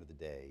 at the end of the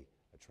day,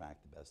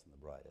 attract the best and the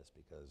brightest,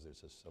 because there's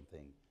just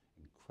something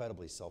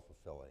incredibly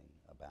self-fulfilling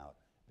about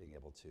being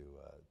able to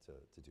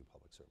do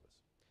public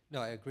service.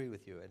 No, I agree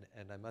with you,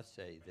 and I must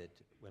say that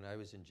when I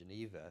was in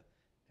Geneva,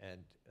 and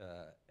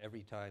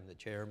every time the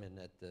chairman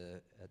at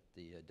the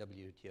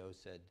WTO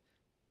said,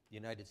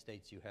 "United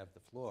States, you have the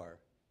floor,"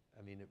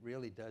 I mean, it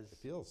really does. It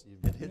feels.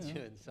 It hits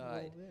you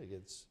inside. Well, yeah,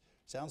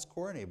 sounds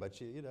corny, but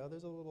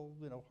there's a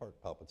little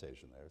heart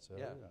palpitation there. So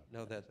yeah,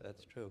 no,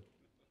 that's true.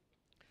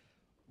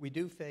 We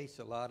do face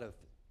a lot of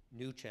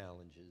new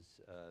challenges,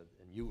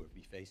 and you will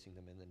be facing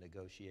them in the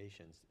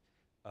negotiations,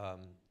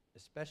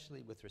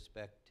 especially with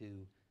respect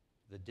to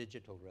the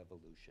digital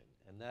revolution.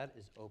 And that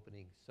is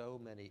opening so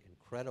many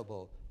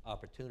incredible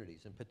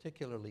opportunities, and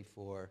particularly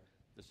for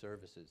the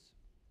services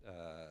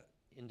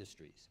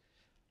industries.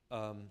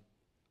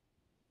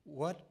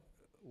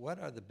 What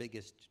are the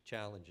biggest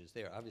challenges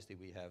there? Obviously,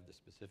 we have the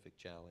specific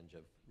challenge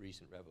of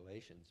recent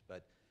revelations,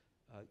 but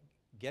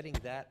getting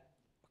that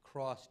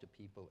across to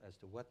people as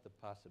to what the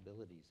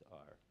possibilities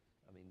are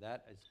I mean,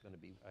 that is going to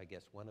be, I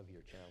guess, one of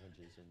your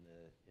challenges in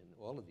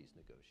all of these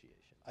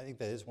negotiations. I think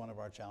that is one of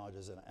our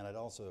challenges, and I'd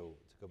also,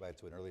 to go back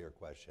to an earlier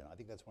question, I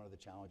think that's one of the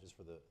challenges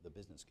for the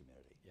business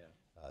community.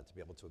 Yeah. To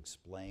be able to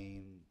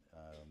explain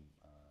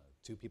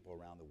to people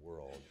around the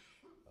world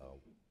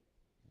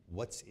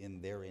what's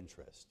in their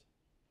interest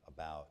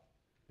about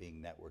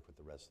being networked with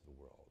the rest of the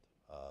world,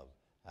 of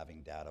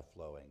having data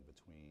flowing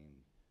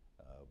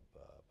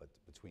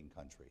between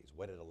countries,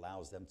 what it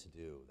allows them to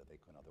do that they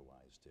couldn't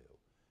otherwise do.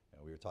 You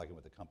know, we were talking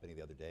with a company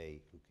the other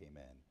day who came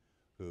in,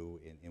 who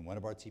in one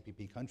of our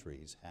TPP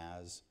countries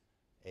has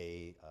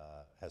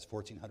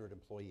 1,400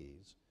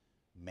 employees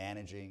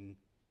managing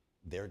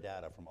their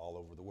data from all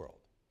over the world.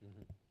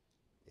 Mm-hmm.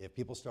 If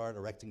people start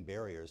erecting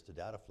barriers to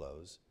data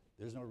flows,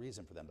 there's no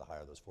reason for them to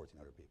hire those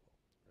 1,400 people.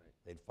 Right.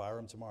 They'd fire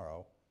them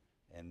tomorrow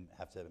and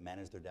have to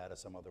manage their data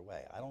some other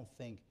way. I don't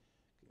think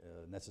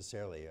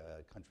necessarily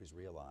countries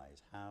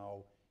realize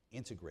how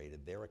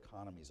integrated their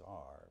economies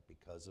are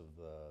because of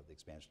the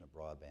expansion of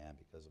broadband,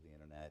 because of the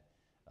internet,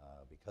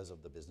 because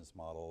of the business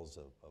models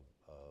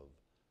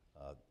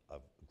of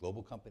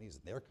global companies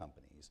and their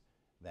companies,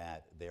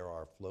 that there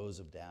are flows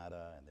of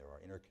data and there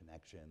are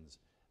interconnections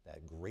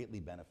that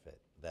greatly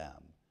benefit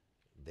them,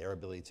 their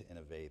ability to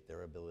innovate,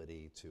 their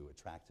ability to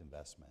attract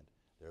investment,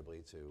 their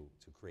ability to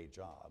create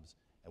jobs.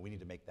 And we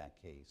need to make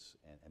that case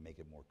and make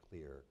it more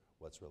clear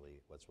what's really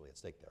at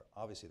stake there.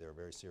 Obviously, there are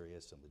very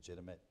serious and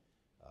legitimate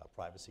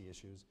privacy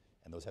issues,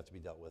 and those have to be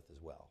dealt with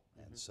as well.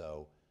 Mm-hmm. And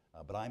so,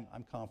 but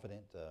I'm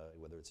confident,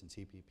 whether it's in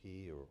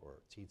TPP or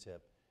TTIP,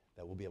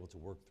 that we'll be able to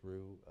work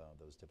through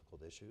those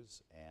difficult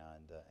issues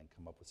and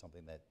come up with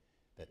something that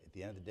at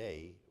the end of the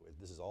day,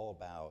 this is all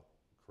about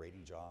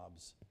creating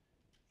jobs,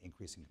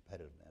 increasing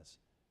competitiveness,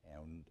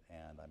 and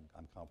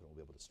I'm confident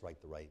we'll be able to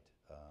strike the right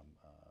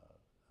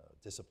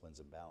disciplines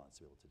and balance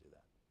to be able to do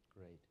that.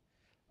 Great.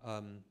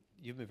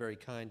 You've been very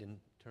kind in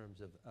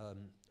terms of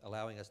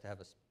allowing us to have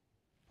a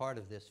part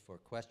of this for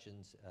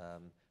questions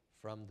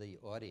from the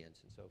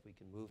audience. And so if we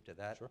can move to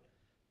that Sure.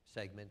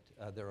 segment,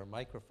 there are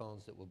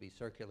microphones that will be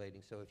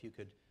circulating. So if you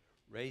could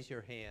raise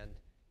your hand,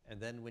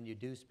 and then when you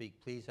do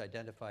speak, please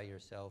identify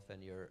yourself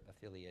and your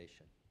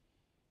affiliation.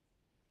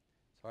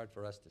 It's hard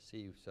for us to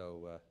see,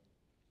 so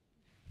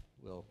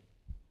we'll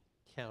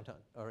count on.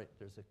 All right,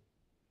 there's a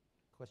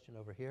question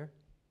over here.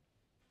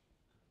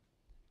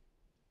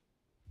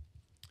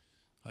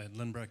 Hi,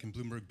 Len Bracken,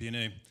 Bloomberg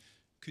BNA.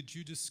 Could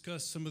you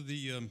discuss some of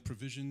the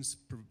provisions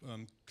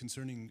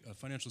concerning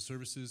financial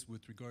services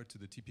with regard to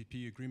the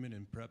TPP agreement,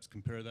 and perhaps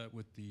compare that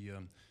with the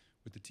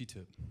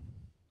TTIP?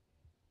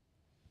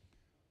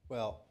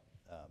 Well,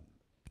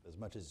 as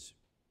much as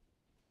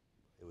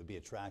it would be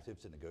attractive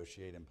to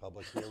negotiate in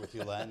public here with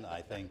you, Len,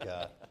 I think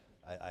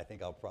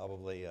I'll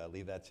probably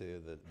leave that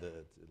to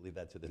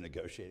the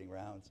negotiating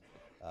rounds.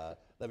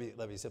 Let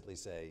me simply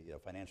say, you know,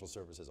 financial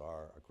services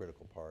are a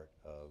critical part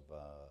of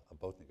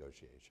both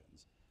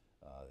negotiations.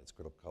 It's a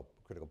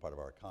critical part of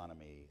our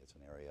economy. It's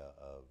an area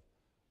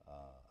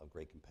of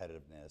great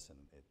competitiveness, and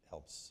it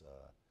helps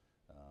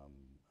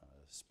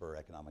spur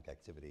economic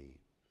activity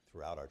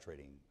throughout our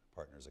trading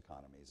partners'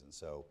 economies. And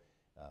so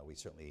we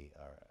certainly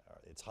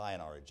it's high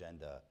on our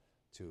agenda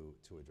to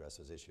address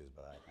those issues,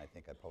 but I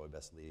think I'd probably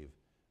best leave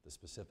the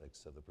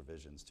specifics of the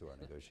provisions to our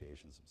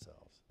negotiations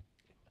themselves.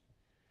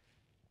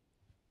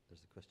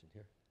 There's a question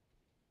here.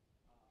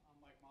 I'm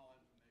Mike Mullen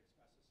from the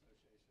Express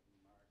Association of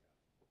America.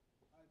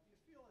 Do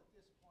you feel at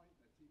this point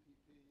in the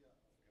TPP...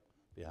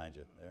 Behind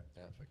you, there.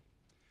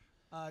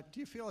 Perfect. Do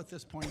you feel at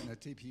this point in the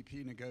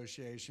TPP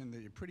negotiation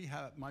that you pretty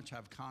much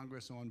have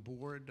Congress on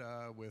board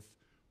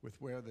with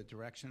where the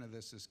direction of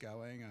this is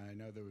going? I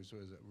know there was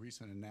a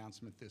recent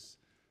announcement this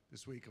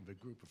week of a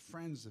group of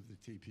friends of the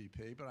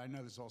TPP, but I know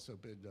there's also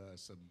been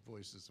some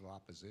voices of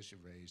opposition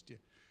raised.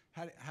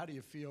 How do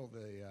you feel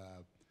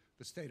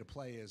the state of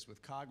play is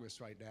with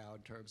Congress right now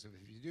in terms of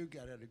if you do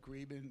get an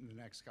agreement in the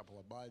next couple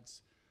of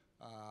months,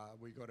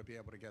 we're going to be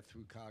able to get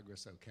through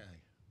Congress okay?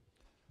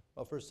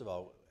 Well, first of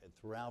all,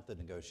 throughout the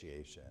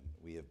negotiation,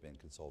 we have been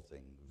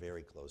consulting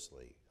very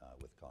closely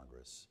with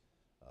Congress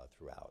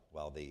throughout.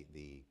 While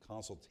the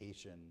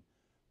consultation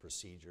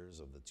procedures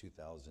of the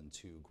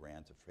 2002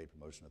 grant of Trade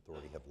Promotion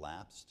Authority have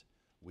lapsed,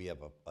 we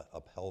have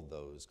upheld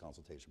those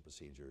consultation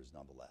procedures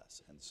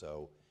nonetheless. And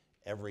so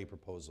every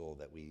proposal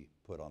that we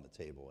put on the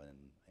table in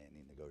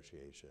any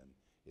negotiation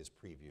is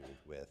previewed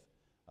with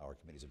our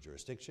committees of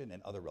jurisdiction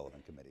and other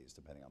relevant committees,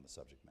 depending on the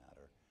subject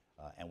matter.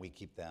 And we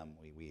keep them,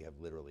 we have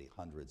literally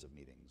hundreds of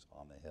meetings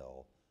on the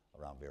Hill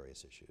around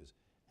various issues.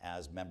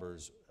 As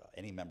members,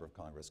 any member of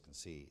Congress can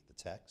see the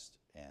text,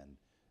 and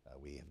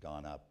we have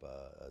gone up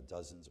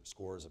dozens or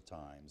scores of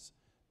times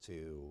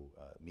to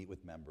meet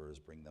with members,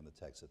 bring them the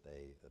text that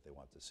they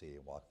want to see,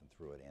 and walk them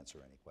through it, answer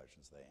any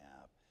questions they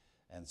have.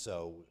 And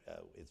so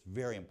it's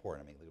very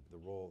important. I mean,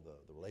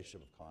 the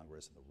relationship with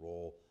Congress and the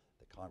role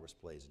that Congress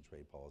plays in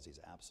trade policy is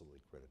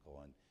absolutely critical,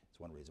 and it's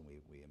one reason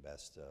we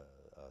invest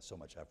so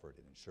much effort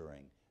in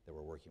ensuring that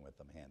we're working with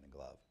them hand in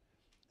glove.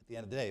 At the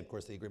end of the day, of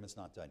course, the agreement's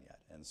not done yet,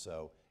 and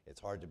so it's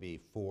hard to be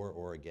for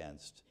or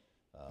against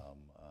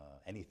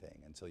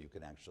anything until you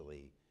can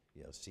actually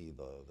see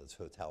the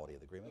totality of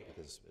the agreement,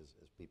 because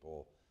as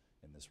people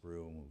in this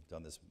room who've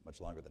done this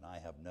much longer than I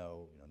have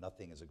know,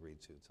 nothing is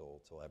agreed to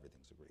till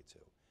everything's agreed to.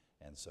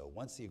 And so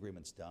once the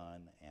agreement's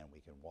done and we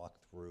can walk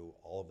through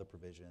all of the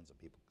provisions and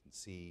people can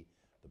see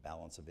the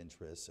balance of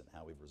interests and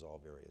how we've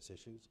resolved various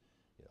issues,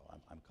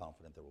 I'm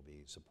confident there will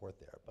be support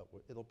there. But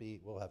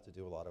we'll have to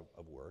do a lot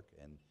of work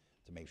and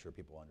to make sure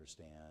people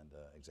understand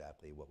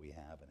exactly what we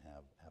have and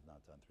have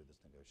not done through this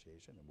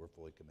negotiation, and we're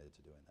fully committed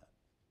to doing that.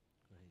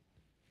 Great.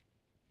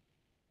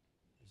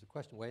 There's a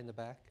question way in the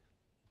back.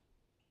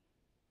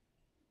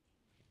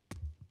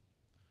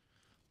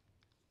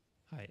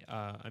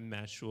 Hi, I'm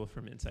Matt Schul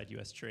from Inside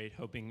U.S. Trade,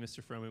 hoping,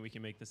 Mr. Froman, we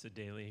can make this a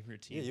daily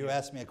routine. Yeah, you here.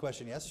 asked me a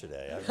question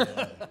yesterday.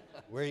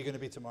 Where are you going to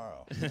be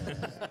tomorrow?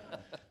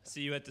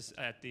 See you at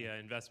the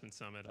investment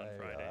summit on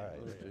Friday.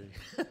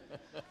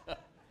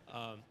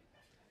 All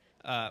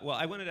right. Well,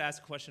 I wanted to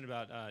ask a question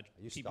about. Are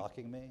you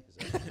stalking me?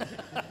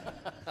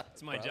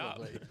 It's my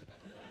job.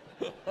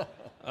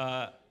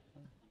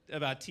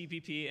 About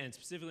TPP and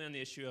specifically on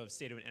the issue of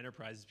state-owned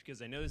enterprises,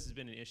 because I know this has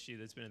been an issue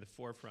that's been at the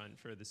forefront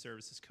for the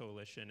Services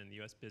Coalition and the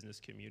U.S. business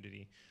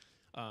community.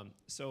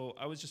 So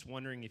I was just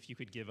wondering if you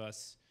could give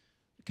us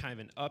kind of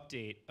an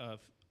update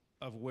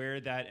of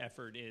where that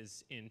effort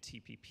is in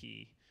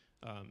TPP,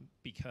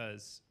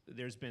 because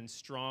there's been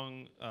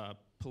strong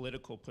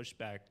political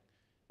pushback,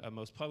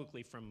 most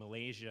publicly from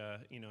Malaysia.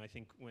 I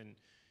think when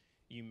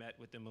you met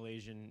with the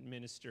Malaysian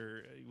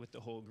minister, with the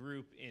whole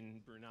group in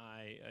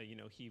Brunei,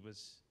 he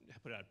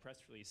put out a press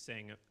release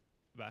saying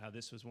about how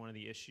this was one of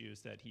the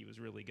issues that he was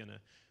really going to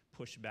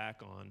push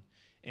back on.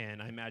 And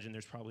I imagine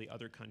there's probably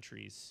other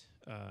countries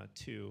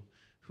too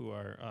who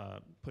are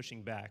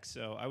pushing back.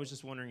 So I was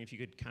just wondering if you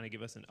could kind of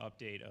give us an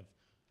update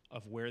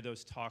of where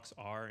those talks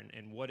are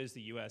and what is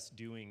the U.S.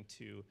 doing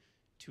to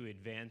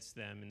advance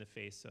them in the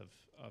face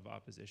of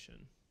opposition.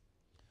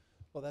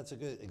 Well, that's a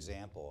good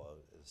example.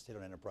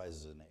 State-owned enterprise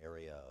is an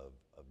area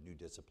of new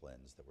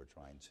disciplines that we're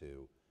trying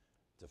to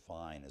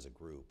define as a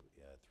group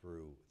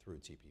through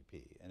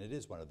TPP. And it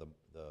is one of the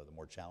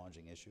more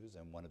challenging issues,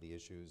 and one of the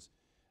issues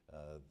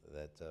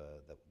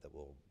that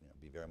will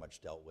be very much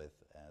dealt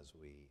with as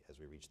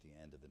we reach the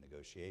end of the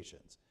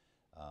negotiations.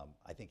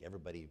 I think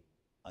everybody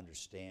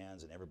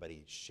understands and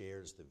everybody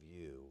shares the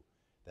view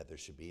that there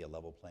should be a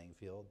level playing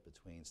field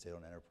between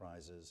state-owned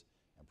enterprises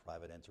and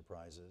private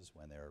enterprises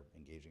when they're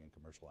engaging in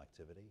commercial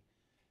activity.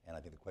 And I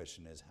think the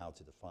question is how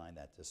to define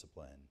that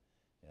discipline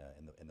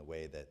in the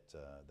way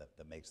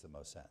that makes the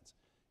most sense.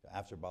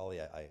 After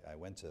Bali, I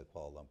went to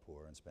Kuala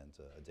Lumpur and spent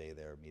a day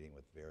there meeting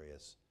with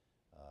various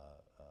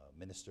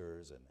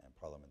ministers and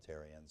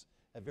parliamentarians.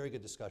 Had very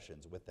good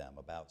discussions with them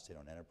about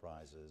state-owned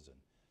enterprises and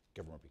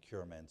government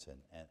procurement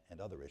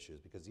and other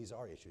issues, because these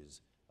are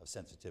issues of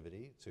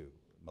sensitivity to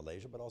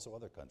Malaysia, but also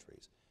other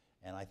countries.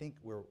 And I think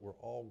we're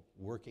all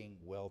working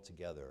well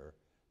together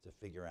to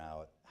figure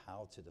out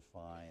how to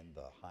define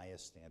the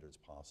highest standards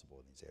possible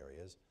in these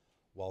areas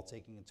while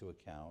taking into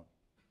account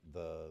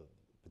the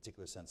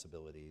particular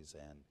sensibilities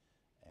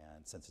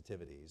and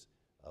sensitivities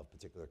of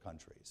particular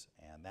countries.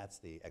 And that's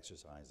the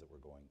exercise that we're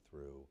going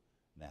through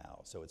now.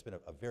 So it's been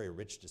a very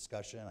rich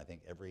discussion. I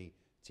think every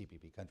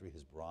TPP country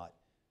has brought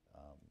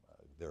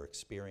their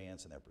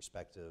experience and their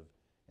perspective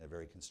in a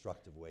very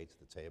constructive way to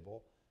the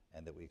table,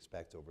 and that we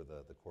expect over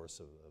the course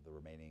of the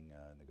remaining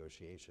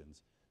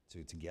negotiations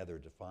to together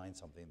define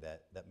something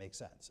that makes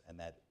sense and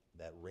that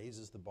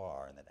raises the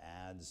bar and that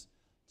adds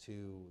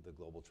to the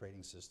global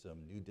trading system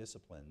new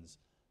disciplines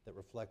that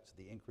reflect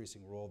the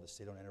increasing role that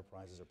state-owned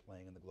enterprises are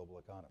playing in the global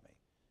economy.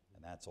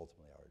 And that's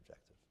ultimately our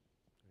objective.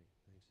 Great,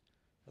 thanks.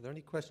 Are there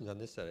any questions on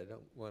this side? I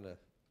don't want to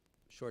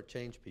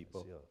shortchange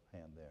people. I see a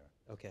hand there.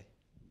 Okay.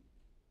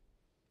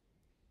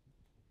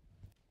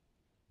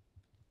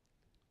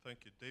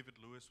 Thank you. David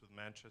Lewis with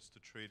Manchester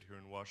Trade here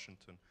in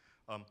Washington.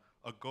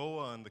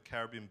 AGOA and the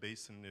Caribbean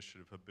Basin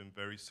Initiative have been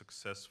very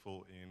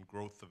successful in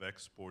growth of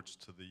exports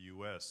to the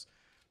U.S.,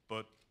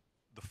 but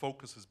the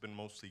focus has been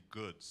mostly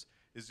goods.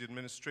 Is the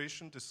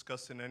administration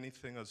discussing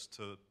anything as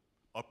to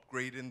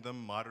upgrading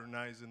them,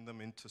 modernizing them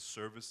into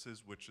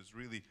services, which is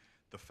really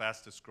the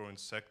fastest growing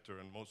sector,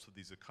 and most of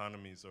these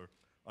economies are,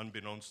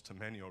 unbeknownst to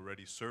many,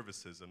 already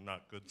services and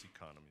not goods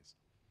economies?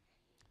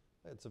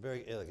 It's a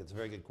very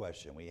good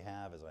question. We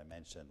have, as I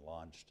mentioned,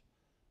 launched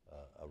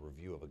a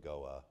review of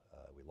AGOA.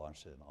 We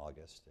launched it in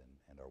August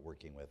and are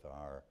working with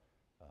our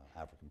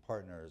African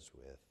partners,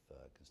 with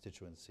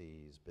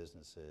constituencies,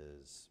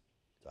 businesses,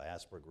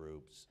 diaspora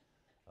groups,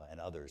 and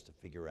others to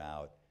figure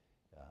out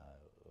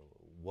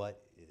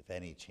what, if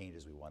any,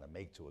 changes we want to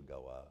make to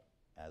AGOA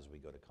as we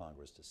go to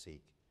Congress to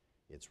seek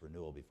its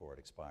renewal before it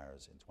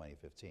expires in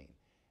 2015.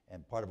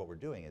 And part of what we're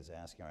doing is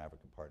asking our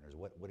African partners,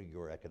 what are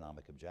your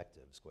economic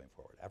objectives going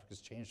forward?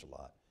 Africa's changed a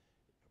lot.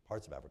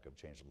 Parts of Africa have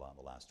changed a lot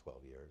in the last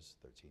 12 years,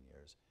 13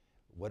 years.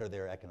 What are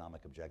their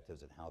economic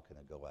objectives and how can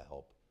AGOA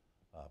help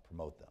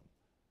promote them?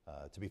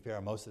 To be fair,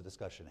 most of the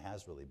discussion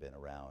has really been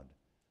around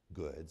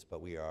goods,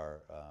 but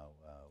we're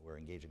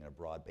engaging in a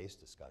broad-based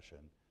discussion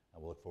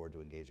And we'll look forward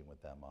to engaging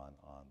with them on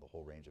the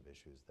whole range of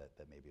issues that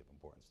may be of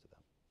importance to them.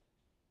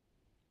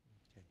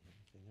 Okay,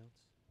 anything else?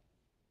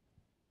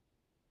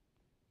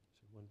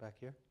 Is there one back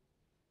here?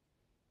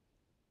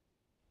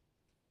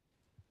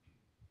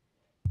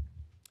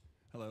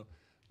 Hello.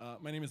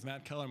 My name is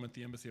Matt Keller. I'm with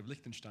the Embassy of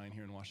Liechtenstein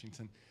here in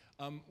Washington.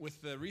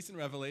 With the recent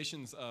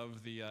revelations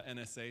of the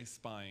NSA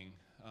spying,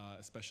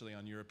 especially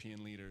on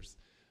European leaders,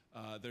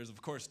 there's,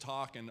 of course,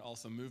 talk and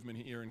also movement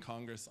here in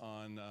Congress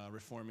on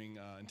reforming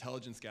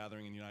intelligence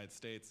gathering in the United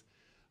States,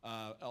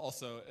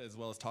 also as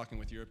well as talking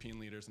with European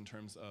leaders in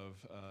terms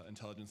of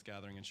intelligence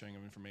gathering and sharing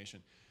of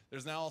information.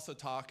 There's now also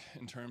talk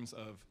in terms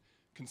of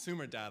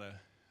consumer data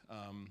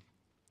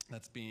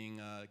that's being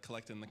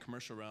collected in the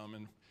commercial realm,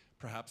 and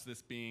perhaps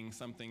this being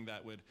something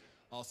that would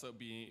also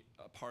be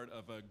a part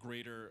of a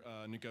greater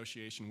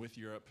negotiation with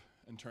Europe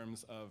in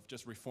terms of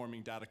just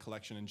reforming data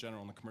collection in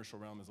general in the commercial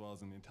realm as well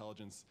as in the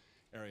intelligence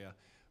area.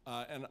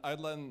 And I'd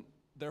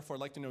therefore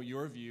like to know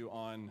your view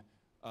on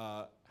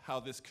how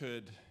this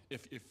could,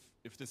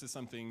 if this is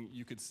something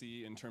you could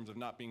see in terms of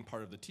not being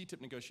part of the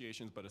TTIP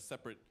negotiations, but a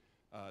separate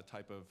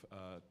type of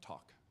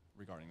talk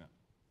regarding that.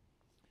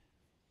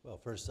 Well,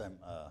 first, I'm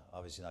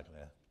obviously not going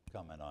to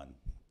comment on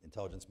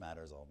intelligence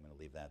matters. I'm going to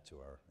leave that to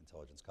our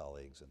intelligence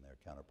colleagues and their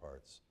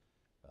counterparts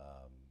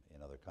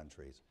in other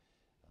countries.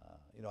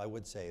 I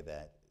would say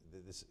that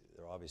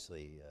there are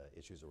obviously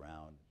issues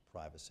around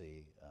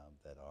privacy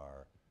that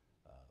are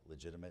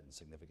legitimate and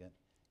significant,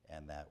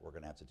 and that we're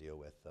going to have to deal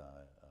with,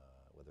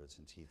 whether it's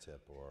in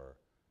TTIP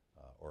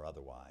or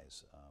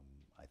otherwise.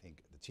 I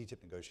think the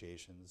TTIP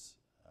negotiations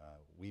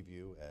we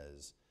view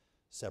as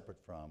separate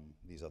from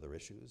these other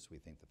issues. We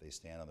think that they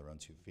stand on their own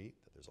 2 feet,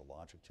 that there's a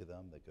logic to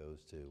them that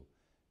goes to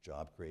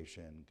job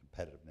creation,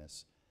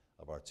 competitiveness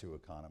of our 2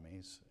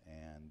 economies,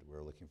 and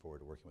we're looking forward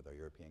to working with our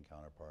European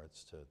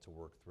counterparts to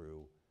work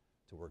through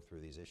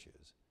these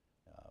issues.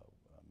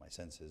 My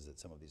sense is that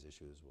some of these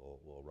issues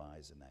will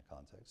arise in that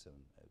context, and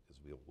because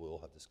we'll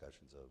have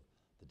discussions of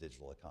the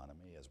digital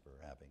economy as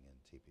we're having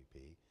in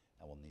TPP,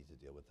 and we'll need to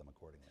deal with them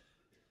accordingly.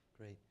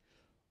 Great.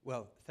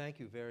 Well, thank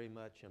you very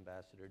much,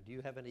 Ambassador. Do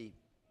you have any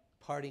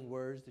parting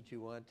words that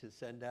you want to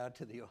send out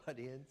to the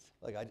audience?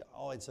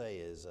 All I'd say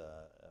is,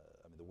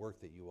 the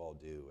work that you all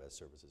do as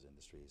services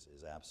industries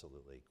is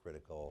absolutely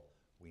critical.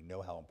 We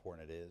know how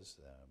important it is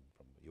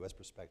from a U.S.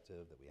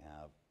 perspective that we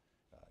have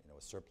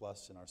a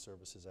surplus in our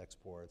services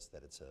exports,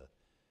 that it's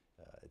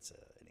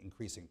an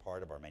increasing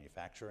part of our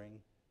manufacturing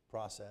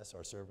process,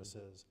 our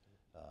services,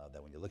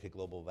 that when you look at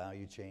global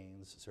value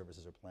chains,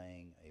 services are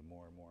playing a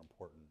more and more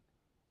important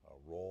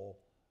role.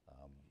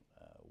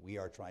 We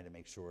are trying to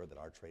make sure that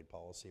our trade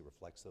policy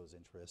reflects those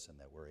interests and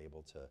that we're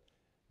able to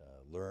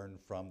learn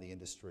from the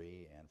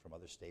industry and from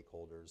other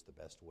stakeholders the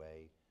best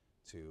way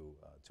to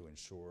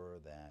ensure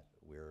that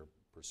we're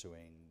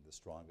pursuing the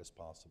strongest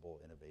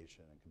possible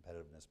innovation and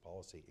competitiveness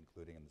policy,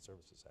 including in the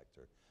services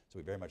sector. So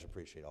we very much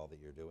appreciate all that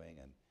you're doing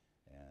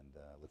and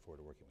look forward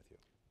to working with you.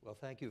 Well,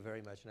 thank you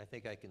very much, and I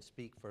think I can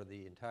speak for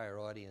the entire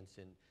audience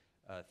in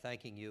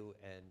thanking you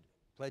and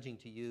pledging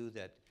to you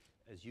that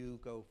as you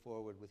go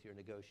forward with your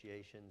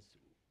negotiations,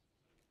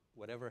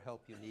 whatever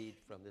help you need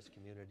from this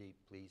community,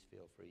 please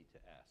feel free to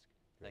ask.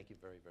 Thank you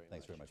very, very much.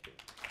 Thanks very much, Peter.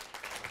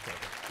 Okay,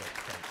 great,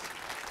 thanks.